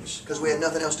wedding rings, because we had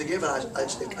nothing else to give. And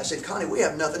I said, Connie, we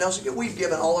have nothing else to give. We've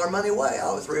given all our money away.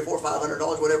 $300 or $400,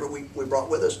 $500, whatever we brought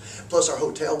with us, plus our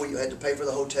hotel. We had to pay for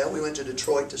the hotel. We went to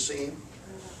Detroit to see him.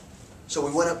 So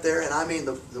we went up there, and I mean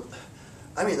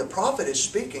the prophet is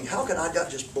speaking. How can I not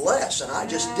just bless? And I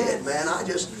just did, man.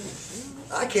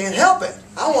 I can't help it.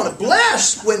 I want to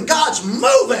bless when God's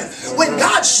moving. When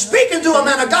God's speaking to a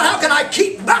man of God, how can I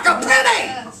keep back a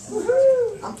penny?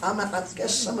 I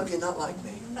guess some of you not like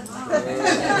me. I'm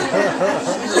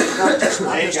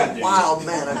just a wild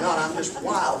man of God. I'm just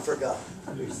wild for God.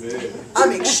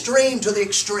 I'm extreme to the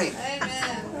extreme.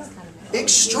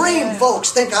 Extreme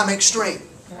folks think I'm extreme.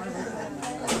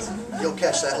 You'll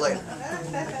catch that later.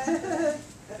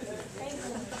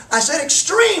 I said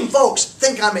extreme folks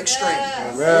think I'm extreme.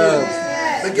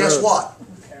 Amen. But guess what?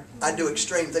 I do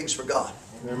extreme things for God.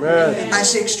 Amen. I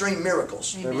see extreme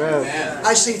miracles. Amen.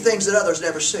 I see things that others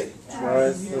never see. That's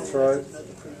right. That's right.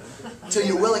 Until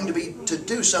you're willing to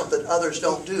do something others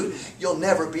don't do, you'll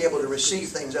never be able to receive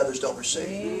things others don't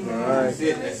receive. Right. That's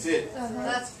it. That's it.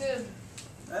 That's good.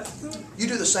 You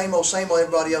do the same old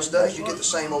everybody else does, you get the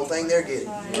same old thing they're getting.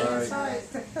 Right.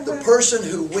 The person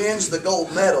who wins the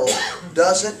gold medal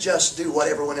doesn't just do what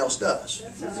everyone else does.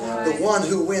 The one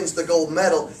who wins the gold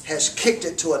medal has kicked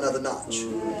it to another notch.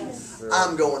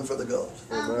 I'm going for the gold.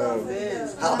 Amen.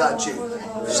 How about you?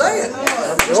 Say it.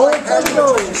 Just going like for Pastor the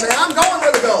gold. Patricia, say, I'm going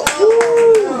for the gold.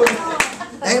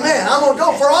 Amen. I'm going to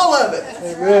go for all of it.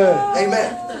 Amen.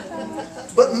 Amen.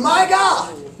 But my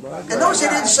God. And notice he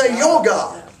didn't say your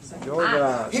God. Your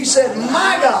God. He said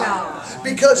my God.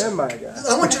 Because And my God.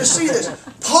 I want you to see this.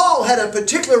 Paul had a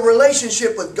particular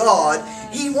relationship with God.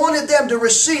 He wanted them to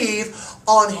receive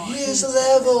on his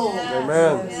level.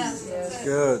 Amen. That's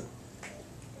good.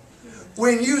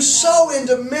 When you sow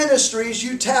into ministries,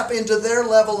 you tap into their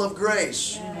level of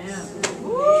grace.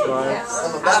 Right.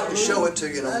 I'm about to show it to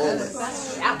you in a moment.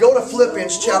 Go to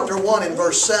Philippians chapter 1 and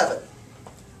verse 7.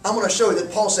 I'm going to show you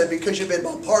that Paul said, because you've been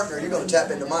my partner, you're going to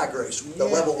tap into my grace, the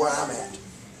level where I'm at.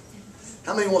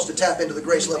 How many wants to tap into the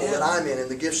grace level that I'm in,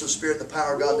 the gifts of the Spirit, and the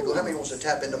power of God? How many wants to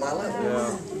tap into my level?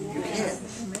 Yeah. You can.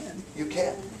 You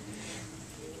can.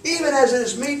 Even as it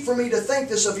is meet for me to think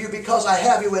this of you, because I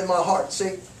have you in my heart.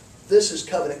 See, this is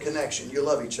covenant connection. You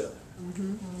love each other.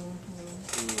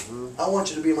 I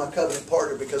want you to be my covenant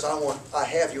partner because I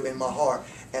have you in my heart,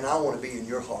 and I want to be in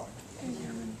your heart.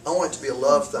 I want it to be a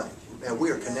love thing. Man,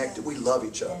 we are connected. We love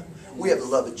each other. We have the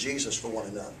love of Jesus for one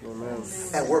another. Amen.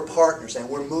 And we're partners, and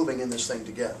we're moving in this thing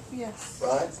together. Yes.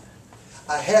 Right?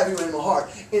 I have you in my heart,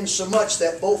 in so much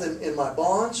that both in my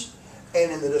bonds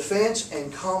and in the defense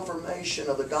and confirmation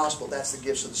of the gospel, that's the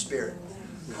gifts of the Spirit.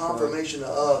 Confirmation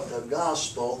of the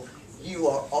gospel, you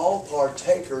are all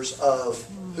partakers of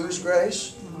whose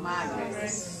grace? My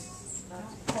grace.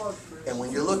 And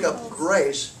when you look up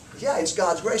grace, yeah, it's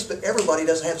God's grace, but everybody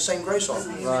doesn't have the same grace on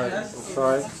them. Right. That's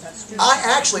right. I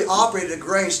actually operated a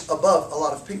grace above a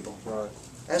lot of people. Right.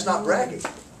 That's not bragging.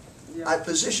 I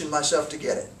positioned myself to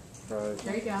get it. Right.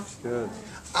 There you go. Good.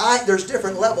 There's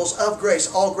different levels of grace.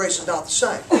 All grace is not the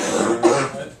same.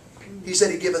 He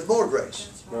said He giveth more grace.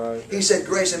 Right. He said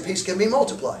grace and peace can be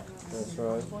multiplied. That's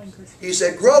right. He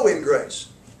said grow in grace.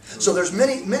 So there's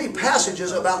many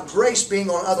passages about grace being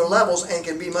on other levels and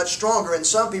can be much stronger in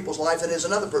some people's life than it is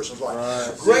in another person's life.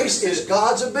 Right. Grace is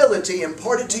God's ability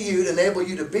imparted to you to enable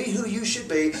you to be who you should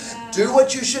be, do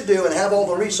what you should do, and have all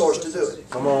the resource to do it.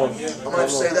 Come on. I'm going to have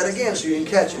to say that again so you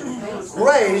can catch it.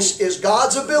 Grace is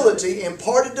God's ability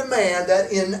imparted to man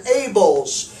that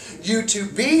enables you to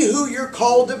be who you're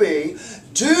called to be,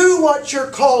 do what you're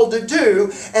called to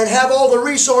do, and have all the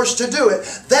resource to do it.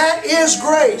 That is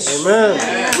grace.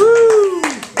 Amen. Woo!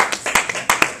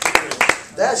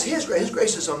 That's His grace. His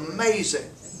grace is amazing.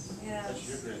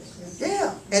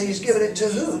 Yeah. And He's given it to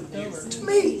who? To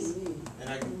me.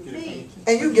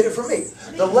 And you can get it from me.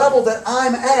 The level that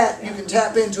I'm at, you can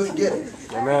tap into and get it.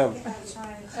 Amen.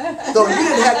 Though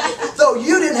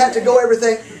you didn't have to go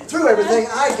through everything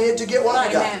I did to get what I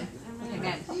got.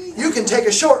 Amen. You can take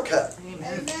a shortcut.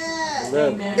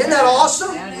 Amen. Isn't that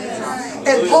awesome?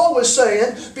 And Paul was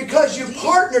saying, because you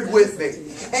partnered with me,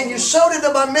 and you sowed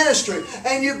into my ministry,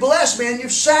 and you blessed me, and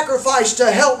you've sacrificed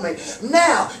to help me,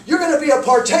 now you're going to be a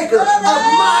partaker of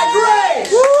my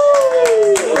grace.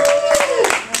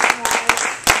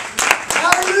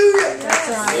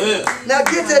 Hallelujah. Now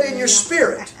get that in your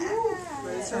spirit.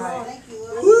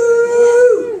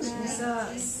 Woo!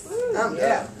 I'm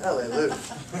done. Hallelujah.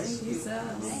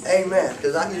 Amen.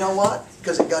 Because you know what?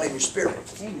 Because it got in your spirit.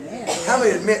 How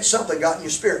many admit something got in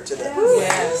your spirit today?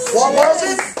 Yes. What was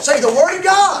it? Say the Word of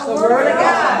God. The Word of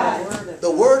God.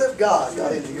 The Word of God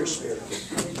got into your spirit.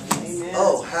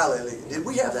 Oh, hallelujah. Did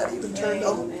we have that even turned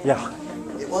on? Yeah.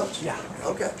 It was? Yeah.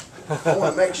 Okay. I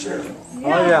want to make sure.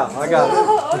 Oh yeah, I got it.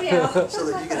 Oh, yeah. So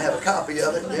that you can have a copy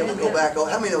of it and then we'll go back.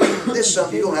 How many know this is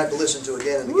something you're going to have to listen to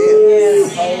again and again?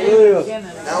 Hallelujah.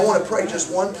 Now I want to pray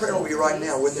just one prayer over you right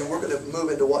now. Then we're going to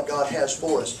move into what God has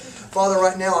for us. Father,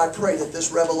 right now I pray that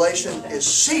this revelation is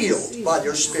sealed by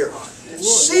your Spirit.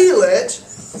 Seal it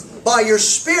by your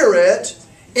Spirit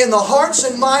in the hearts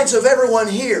and minds of everyone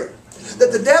here.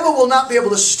 That the devil will not be able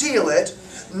to steal it,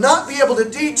 not be able to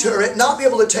deter it, not be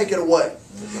able to take it away.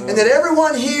 And that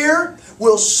everyone here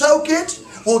will soak it,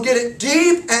 will get it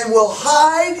deep, and will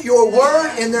hide your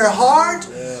word in their heart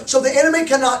so the enemy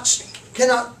cannot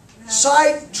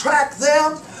sidetrack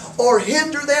them or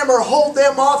hinder them or hold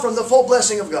them off from the full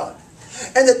blessing of God.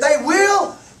 And that they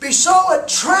will be so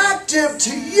attractive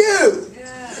to you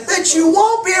that you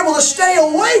won't be able to stay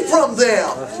away from them.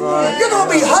 Right. You're going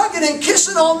to be hugging and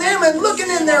kissing on them and looking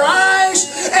in their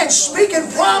eyes and speaking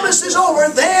promises over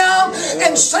them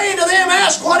and saying to them,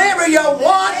 ask whatever you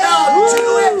want, I'll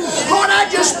do it. Lord, I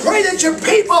just pray that your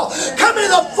people come into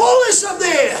the fullness of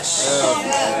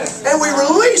this. And we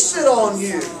release it on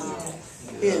you.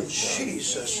 In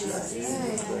Jesus'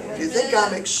 name. Do you think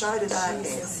I'm excited? I am.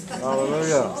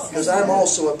 Hallelujah. Because I'm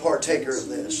also a partaker of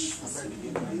this.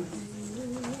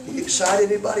 You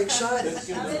excited? Anybody excited?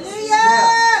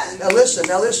 Now listen,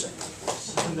 now listen.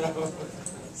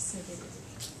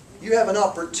 You have an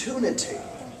opportunity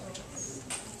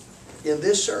in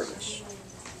this service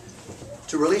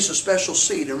to release a special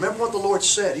seed. And remember what the Lord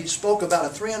said. He spoke about a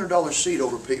 $300 seed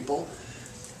over people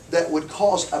that would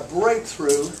cause a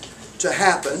breakthrough to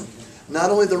happen, not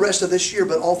only the rest of this year,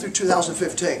 but all through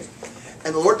 2015.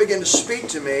 And the Lord began to speak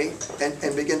to me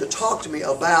and began to talk to me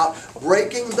about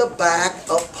breaking the back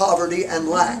of poverty and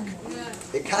lack.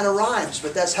 It kind of rhymes,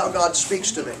 but that's how God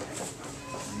speaks to me.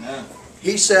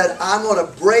 He said, I'm going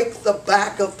to break the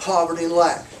back of poverty and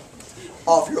lack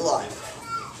off your life.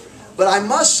 But I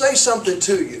must say something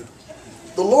to you.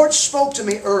 The Lord spoke to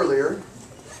me earlier,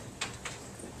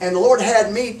 and the Lord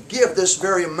had me give this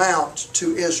very amount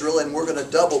to Israel, and we're going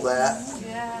to double that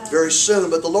very soon.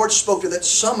 But the Lord spoke to that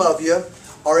some of you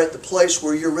are at the place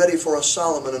where you're ready for a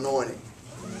Solomon anointing.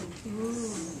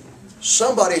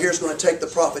 Somebody here is going to take the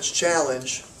prophet's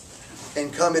challenge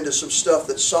and come into some stuff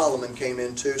that Solomon came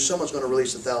into. Someone's going to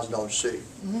release a $1,000 seed.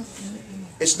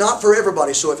 It's not for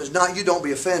everybody, so if it's not you, don't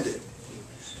be offended.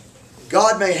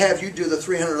 God may have you do the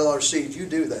 $300 seed. You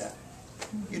do that.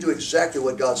 You do exactly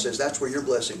what God says. That's where your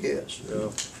blessing is.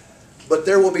 Yeah. But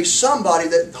there will be somebody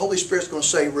that the Holy Spirit's going to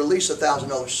say, release a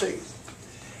 $1,000 seed.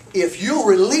 If you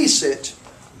release it,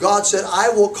 God said, I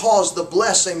will cause the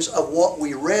blessings of what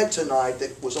we read tonight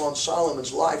that was on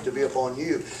Solomon's life to be upon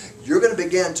you. You're going to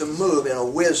begin to move in a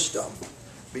wisdom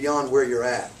beyond where you're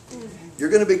at. You're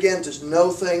going to begin to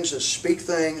know things and speak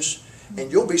things,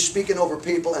 and you'll be speaking over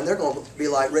people, and they're going to be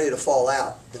like ready to fall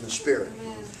out in the Spirit.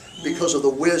 Because of the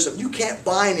wisdom. You can't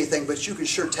buy anything, but you can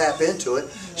sure tap into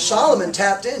it. Solomon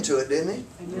tapped into it, didn't he?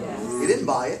 He didn't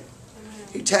buy it.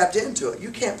 He tapped into it. You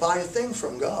can't buy a thing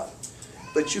from God.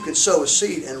 But you can sow a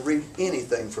seed and reap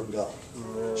anything from God.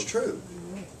 It's true.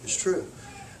 It's true.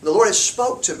 The Lord has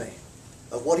spoke to me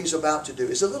of what He's about to do.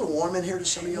 Is it a little warm in here to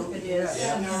some of you? It is.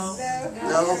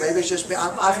 No, maybe it's just me.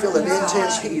 I feel an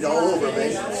intense heat all over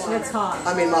me. It's hot.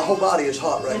 I mean, my whole body is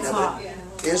hot right now. Hot.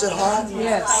 Is it hot?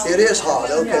 Yes. It is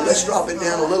hot. Okay, let's drop it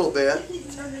down a little bit.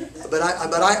 But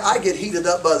I get heated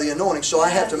up by the anointing, so I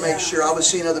have to make sure. I was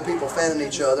seeing other people fanning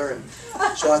each other, and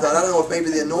so I thought, I don't know if maybe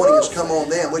the anointing has come on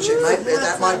them, which it might be,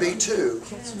 that might be too.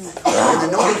 When the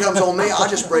anointing comes on me, I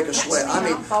just break a sweat. I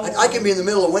mean, I can be in the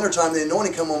middle of wintertime, the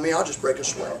anointing come on me, I'll just break a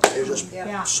sweat. There's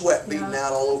just sweat beating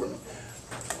out all over me.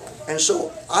 And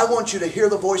so I want you to hear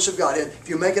the voice of God. And if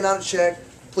you're making out a check,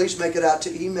 please make it out to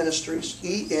E Ministries,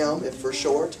 E-M for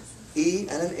short, E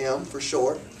and an M for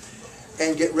short,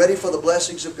 and get ready for the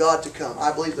blessings of God to come.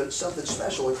 I believe that it's something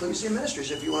special. Ecclesia Ministries,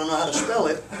 if you want to know how to spell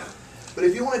it. But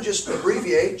if you want to just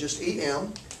abbreviate, just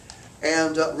E-M,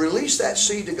 and release that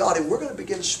seed to God, and we're going to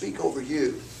begin to speak over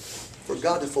you for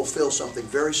God to fulfill something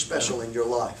very special in your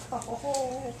life.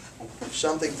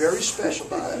 Something very special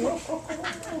by that.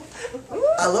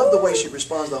 I love the way she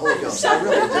responds to the Holy Ghost. I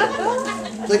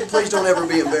really do. Please don't ever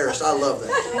be embarrassed. I love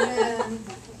that.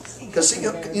 Because see,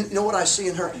 you know what I see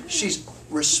in her? She's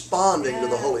responding to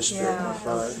the Holy Spirit.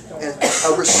 And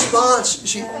a response,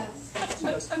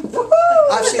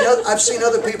 I've seen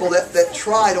other people that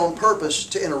tried on purpose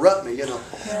to interrupt me, you know.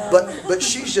 But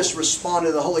she's just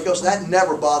responding to the Holy Ghost. That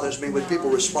never bothers me when people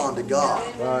respond to God.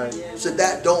 Right. So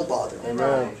that don't bother me.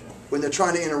 Amen. when they're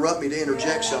trying to interrupt me to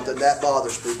interject something, that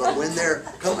bothers me. But when they're,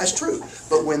 that's true.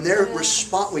 But when they're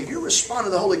when you respond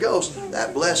to the Holy Ghost,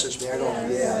 that blesses me. I go,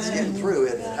 yeah, it's getting through,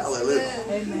 isn't it? Hallelujah.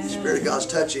 The Spirit of God's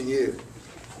touching you.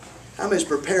 How many's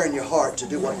preparing your heart to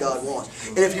do what God wants?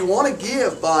 And if you want to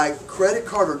give by credit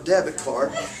card or debit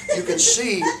card, you can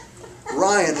see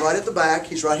Ryan right at the back.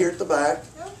 He's right here at the back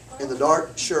in the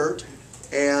dark shirt.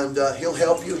 And he'll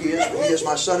help you. He is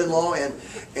my son-in-law,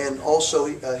 and also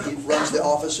he runs the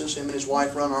offices. Him and his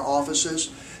wife run our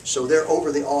offices. So they're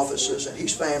over the offices, and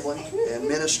he's family and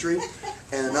ministry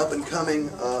and an up-and-coming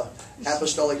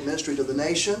apostolic ministry to the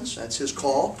nations. That's his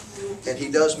call. And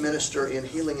he does minister in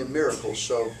healing and miracles.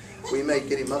 So we may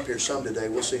get him up here some today.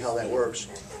 We'll see how that works.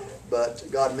 But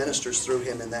God ministers through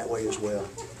him in that way as well.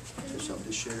 Something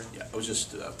to share? Yeah, it was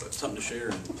just something to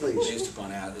share. Please. Based upon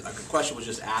that, a question was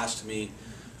just asked to me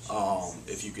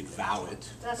if you could vow it.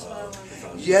 That's what I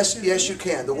wanted. Yes, you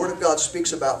can. The Word of God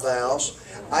speaks about vows.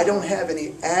 I don't have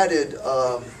any added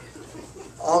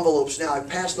envelopes now. I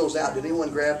passed those out. Did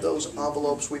anyone grab those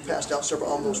envelopes? We passed out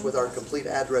several envelopes with our complete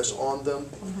address on them.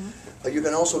 You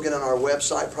can also get on our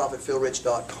website,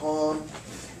 prophetphilrich.com,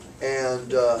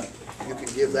 and you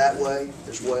can give that way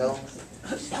as well.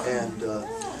 And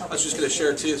I was just going to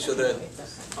share too, so that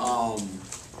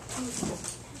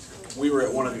we were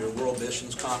at one of your World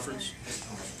Missions Conference,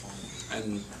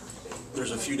 and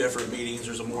there's a few different meetings.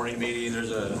 There's a morning meeting,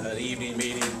 there's an evening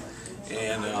meeting,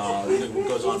 and it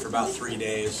goes on for about 3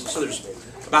 days. So there's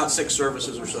about 6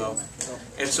 services or so.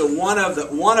 And so one of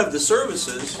the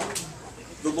services,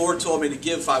 the Lord told me to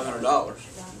give $500,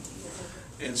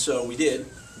 and so we did.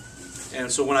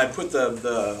 And so when I put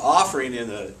the offering in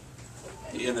the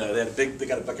they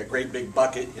got like a great big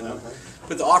bucket, you know.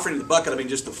 Put the offering in the bucket. I mean,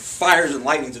 just the fires and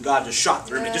lightnings of God just shot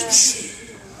through me. Just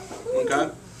okay.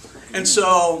 And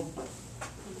so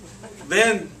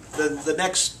then the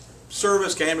next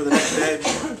service came, or the next day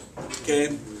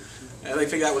came, and I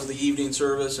think that was the evening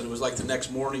service, and it was like the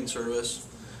next morning service.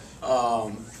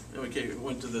 And we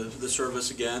went to the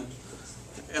service again,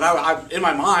 and I in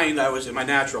my mind, in my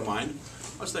natural mind,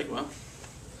 I was thinking, well,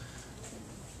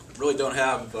 really don't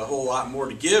have a whole lot more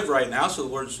to give right now, so the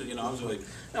Lord said, I was like,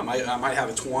 I might have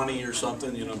a 20 or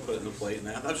something, put it in the plate and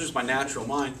that. That was just my natural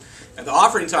mind. And the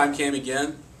offering time came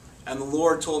again, and the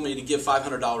Lord told me to give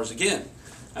 $500 again.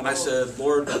 And I said,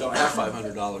 Lord, I don't have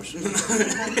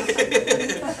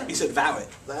 $500. He said, vow it.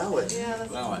 Vow it. Yeah,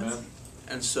 Vow it.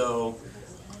 And so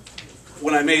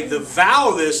when I made the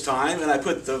vow this time, and I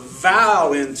put the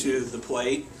vow into the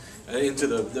plate, into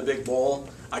the big bowl,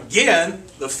 again,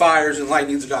 the fires and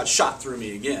lightnings of God shot through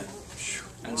me again.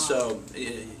 And so,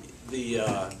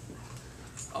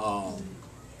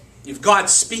 if God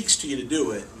speaks to you to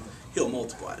do it, He'll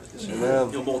multiply it.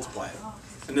 Amen. He'll multiply it.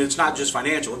 And it's not just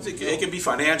financial. It can be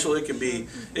financial. It can be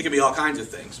all kinds of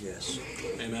things. Yes.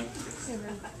 Amen.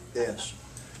 Yes.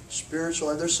 Spiritual,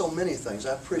 and there's so many things.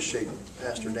 I appreciate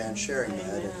Pastor Dan sharing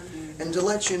that. And to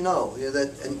let you know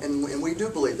that, and we do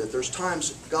believe that there's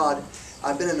times God,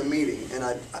 I've been in a meeting, and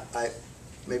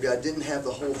maybe I didn't have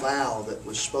the whole vow that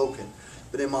was spoken,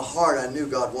 but in my heart I knew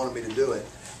God wanted me to do it.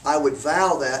 I would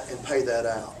vow that and pay that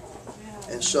out.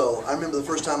 And so I remember the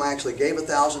first time I actually gave a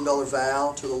 $1,000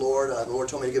 vow to the Lord. The Lord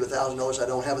told me to give $1,000. I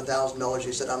don't have $1,000.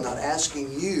 He said, I'm not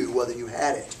asking you whether you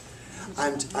had it.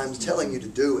 I'm telling you to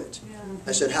do it.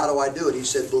 I said, how do I do it? He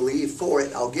said, believe for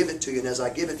it. I'll give it to you, and as I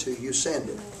give it to you, you send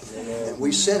it. And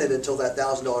we sent it until that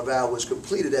 $1,000 vow was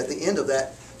completed. At the end of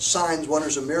that, signs,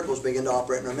 wonders, and miracles began to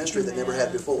operate in our ministry that never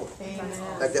had before. In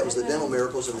fact, that was the dental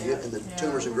miracles and the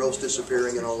tumors and growths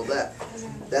disappearing and all of that.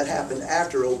 That happened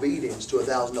after obedience to a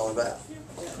 $1,000 vow.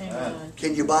 Amen.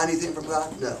 Can you buy anything from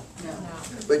God? No. No.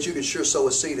 But you can sure sow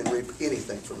a seed and reap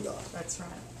anything from God. That's right.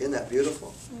 Isn't that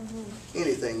beautiful?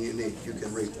 Anything you need, you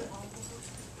can reap that.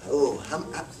 Oh,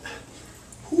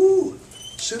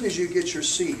 as soon as you get your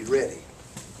seed ready,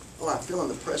 I'm feeling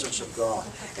the presence of God.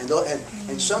 And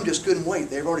some just couldn't wait.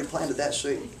 They've already planted that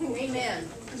seed. Amen.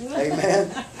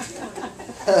 Amen.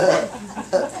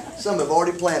 Some have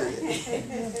already planted it.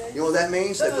 You know what that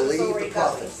means? They believe the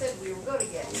prophet.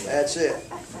 That's it.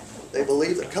 They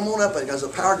believe it. Come on up, because the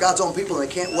power of God's on people and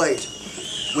they can't wait.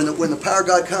 When the power of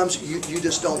God comes, you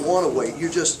just don't want to wait.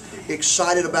 You're just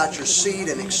excited about your seed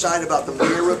and excited about the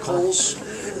miracles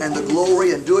and the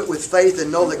glory, and do it with faith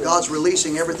and know that God's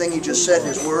releasing everything He just said in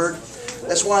His Word.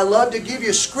 That's why I love to give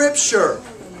you Scripture.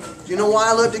 Do you know why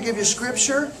I love to give you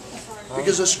Scripture?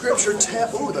 Because the Scripture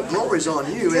the glory's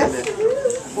on you, isn't it?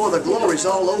 Boy, the glory's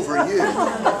all over you.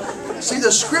 See,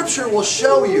 the Scripture will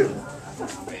show you.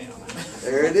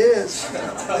 There it is.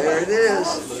 There it is.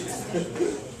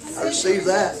 I received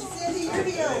that.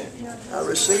 I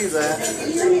receive that.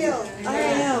 I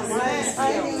am.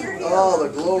 Oh, the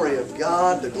glory of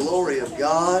God, the glory of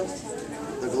God,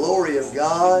 the glory of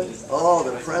God. Oh,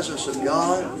 the presence of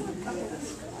God.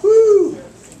 Woo!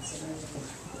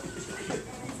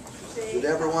 Did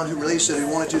everyone who released it who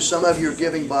wanted to? Some of you are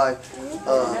giving by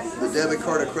the debit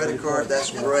card or credit card. That's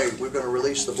great. We're going to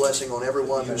release the blessing on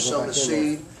everyone who's sown a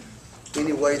seed.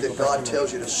 Any way that God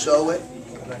tells you to sow it.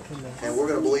 And we're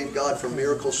going to believe God for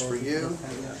miracles for you.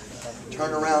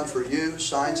 Turn around for you.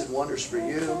 Signs and wonders for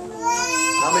you.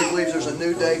 How many believes there's a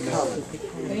new day coming?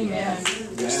 Amen.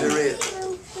 Yes, there is.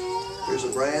 There's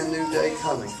a brand new day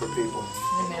coming for people.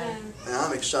 Amen. And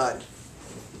I'm excited.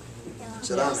 I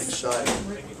said, I'm excited.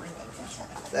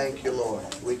 Thank you, Lord.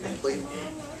 We complete.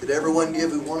 Did everyone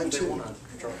give who wanted to?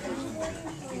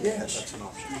 Yes.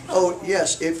 Oh,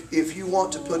 yes. If you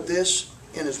want to put this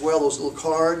in as well, those little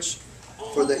cards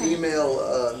for the email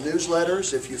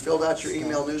newsletters, if you filled out your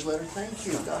email newsletter, thank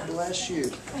you. God bless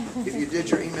you. If you did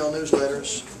your email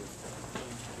newsletters,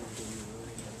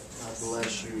 God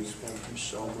bless you. Thank you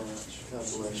so much. God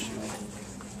bless you.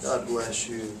 God bless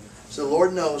you. So the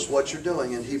Lord knows what you're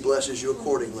doing, and He blesses you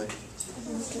accordingly.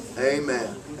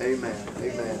 Amen. Amen.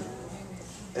 Amen.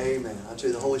 Amen. I tell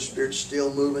you, the Holy Spirit's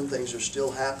still moving. Things are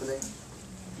still happening.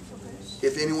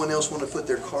 If anyone else want to put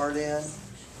their card in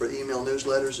for the email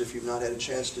newsletters, if you've not had a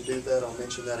chance to do that, I'll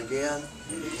mention that again.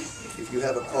 If you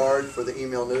have a card for the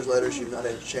email newsletters, you've not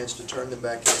had a chance to turn them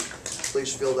back in,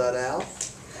 please fill that out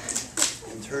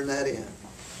and turn that in.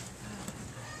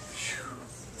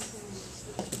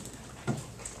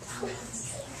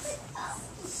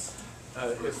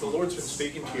 If the Lord's been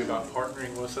speaking to you about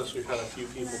partnering with us, we've had a few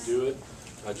people do it.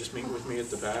 Just meet with me at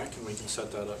the back and we can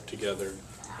set that up together.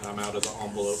 I'm out of the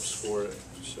envelopes for it.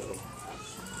 So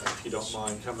if you don't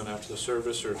mind coming after the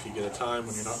service, or if you get a time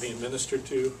when you're not being ministered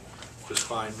to, just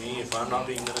find me if I'm not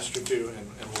being ministered to,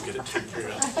 and we'll get it taken care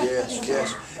of. Yes,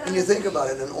 yes. And you think about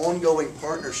it, an ongoing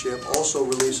partnership also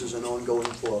releases an ongoing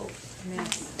flow.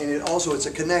 And it's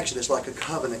a connection. It's like a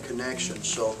covenant connection.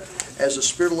 So as the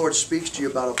Spirit of the Lord speaks to you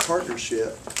about a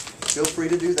partnership, feel free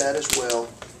to do that as well.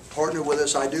 Partner with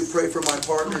us. I do pray for my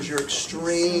partners. You're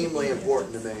extremely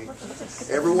important to me.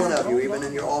 Every one of you, even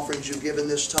in your offerings you've given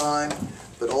this time,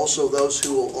 but also those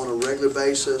who will on a regular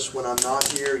basis, when I'm not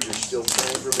here, you're still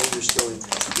praying for me. You're still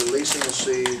releasing a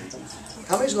seed.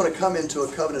 How many's going to come into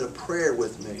a covenant of prayer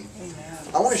with me?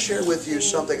 I want to share with you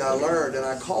something I learned, and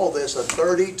I call this a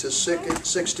 30 to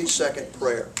 60 second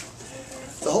prayer.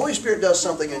 The Holy Spirit does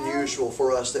something unusual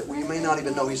for us that we may not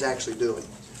even know He's actually doing.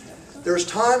 There's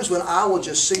times when I will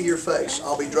just see your face.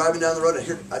 I'll be driving down the road and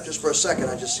here, just for a second,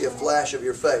 I just see a flash of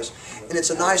your face. And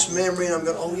it's a nice memory, and I'm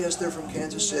going, oh yes, they're from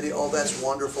Kansas City. Oh, that's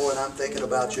wonderful, and I'm thinking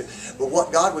about you. But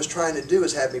what God was trying to do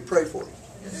is have me pray for you.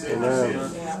 Amen.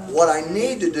 What I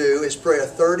need to do is pray a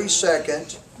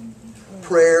 30-second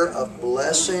prayer of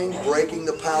blessing, breaking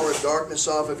the power of darkness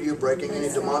off of you, breaking any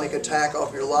demonic attack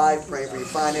off your life, praying for your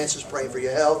finances, praying for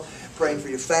your health, praying for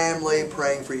your family,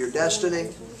 praying for your destiny.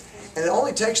 And it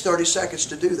only takes 30 seconds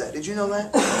to do that. Did you know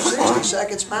that? 60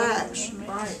 seconds max.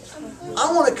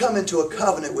 I want to come into a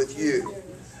covenant with you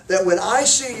that when I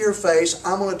see your face,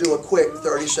 I'm going to do a quick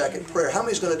 30-second prayer. How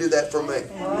many's going to do that for me?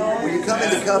 Will you come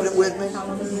into covenant with me?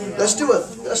 Let's do a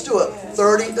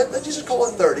 30. Let's just call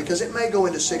it 30 because it may go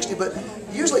into 60, but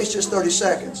usually it's just 30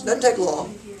 seconds. Doesn't take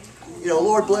long. You know,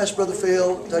 Lord bless Brother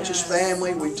Phil, touch his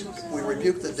family. We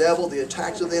rebuke the devil, the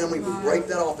attacks of the enemy. We break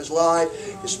that off his life.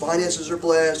 His finances are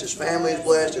blessed. His family is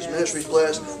blessed. His ministry is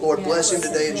blessed. Lord, bless him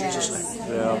today in Jesus' name.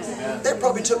 Yeah. That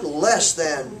probably took less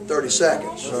than 30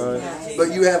 seconds. Right.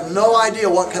 But you have no idea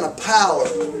what kind of power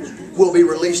will be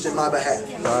released in my behalf.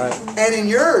 Right. And in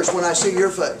yours, when I see your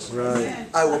face, Right.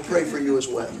 I will pray for you as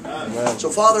well. Amen.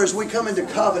 So, Father, as we come into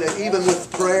covenant, even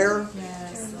with prayer,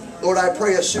 Lord, I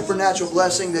pray a supernatural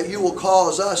blessing that you will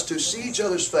cause us to see each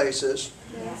other's faces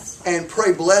and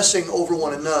pray blessing over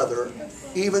one another,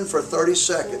 even for 30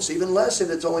 seconds. Even less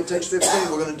if it only takes 15,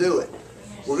 we're going to do it.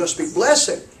 We're going to speak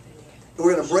blessing.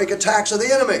 We're going to break attacks of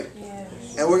the enemy.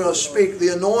 And we're going to speak the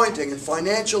anointing and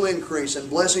financial increase and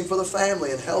blessing for the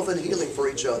family and health and healing for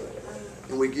each other.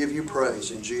 And we give you praise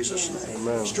in Jesus' name.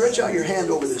 Amen. Stretch out your hand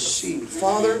over this seed.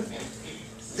 Father,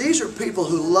 these are people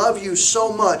who love you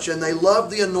so much, and they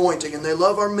love the anointing, and they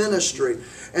love our ministry,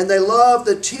 and they love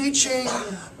the teaching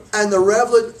and the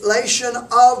revelation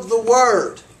of the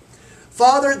Word.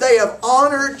 Father, they have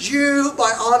honored you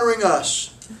by honoring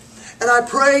us. And I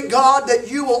pray, God, that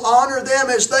you will honor them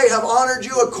as they have honored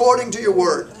you according to your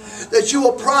Word. that you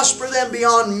will prosper them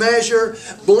beyond measure.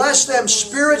 Bless them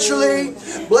spiritually.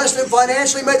 Bless them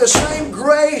financially. May the same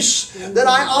grace that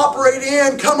I operate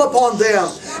in come upon them.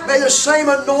 May the same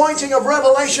anointing of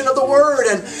revelation of the Word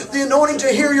and the anointing to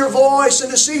hear your voice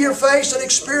and to see your face and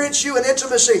experience you in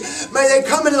intimacy. May they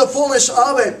come into the fullness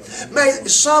of it. May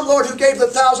some, Lord, who gave the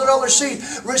 $1,000 seed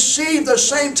receive the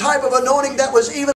same type of anointing that was even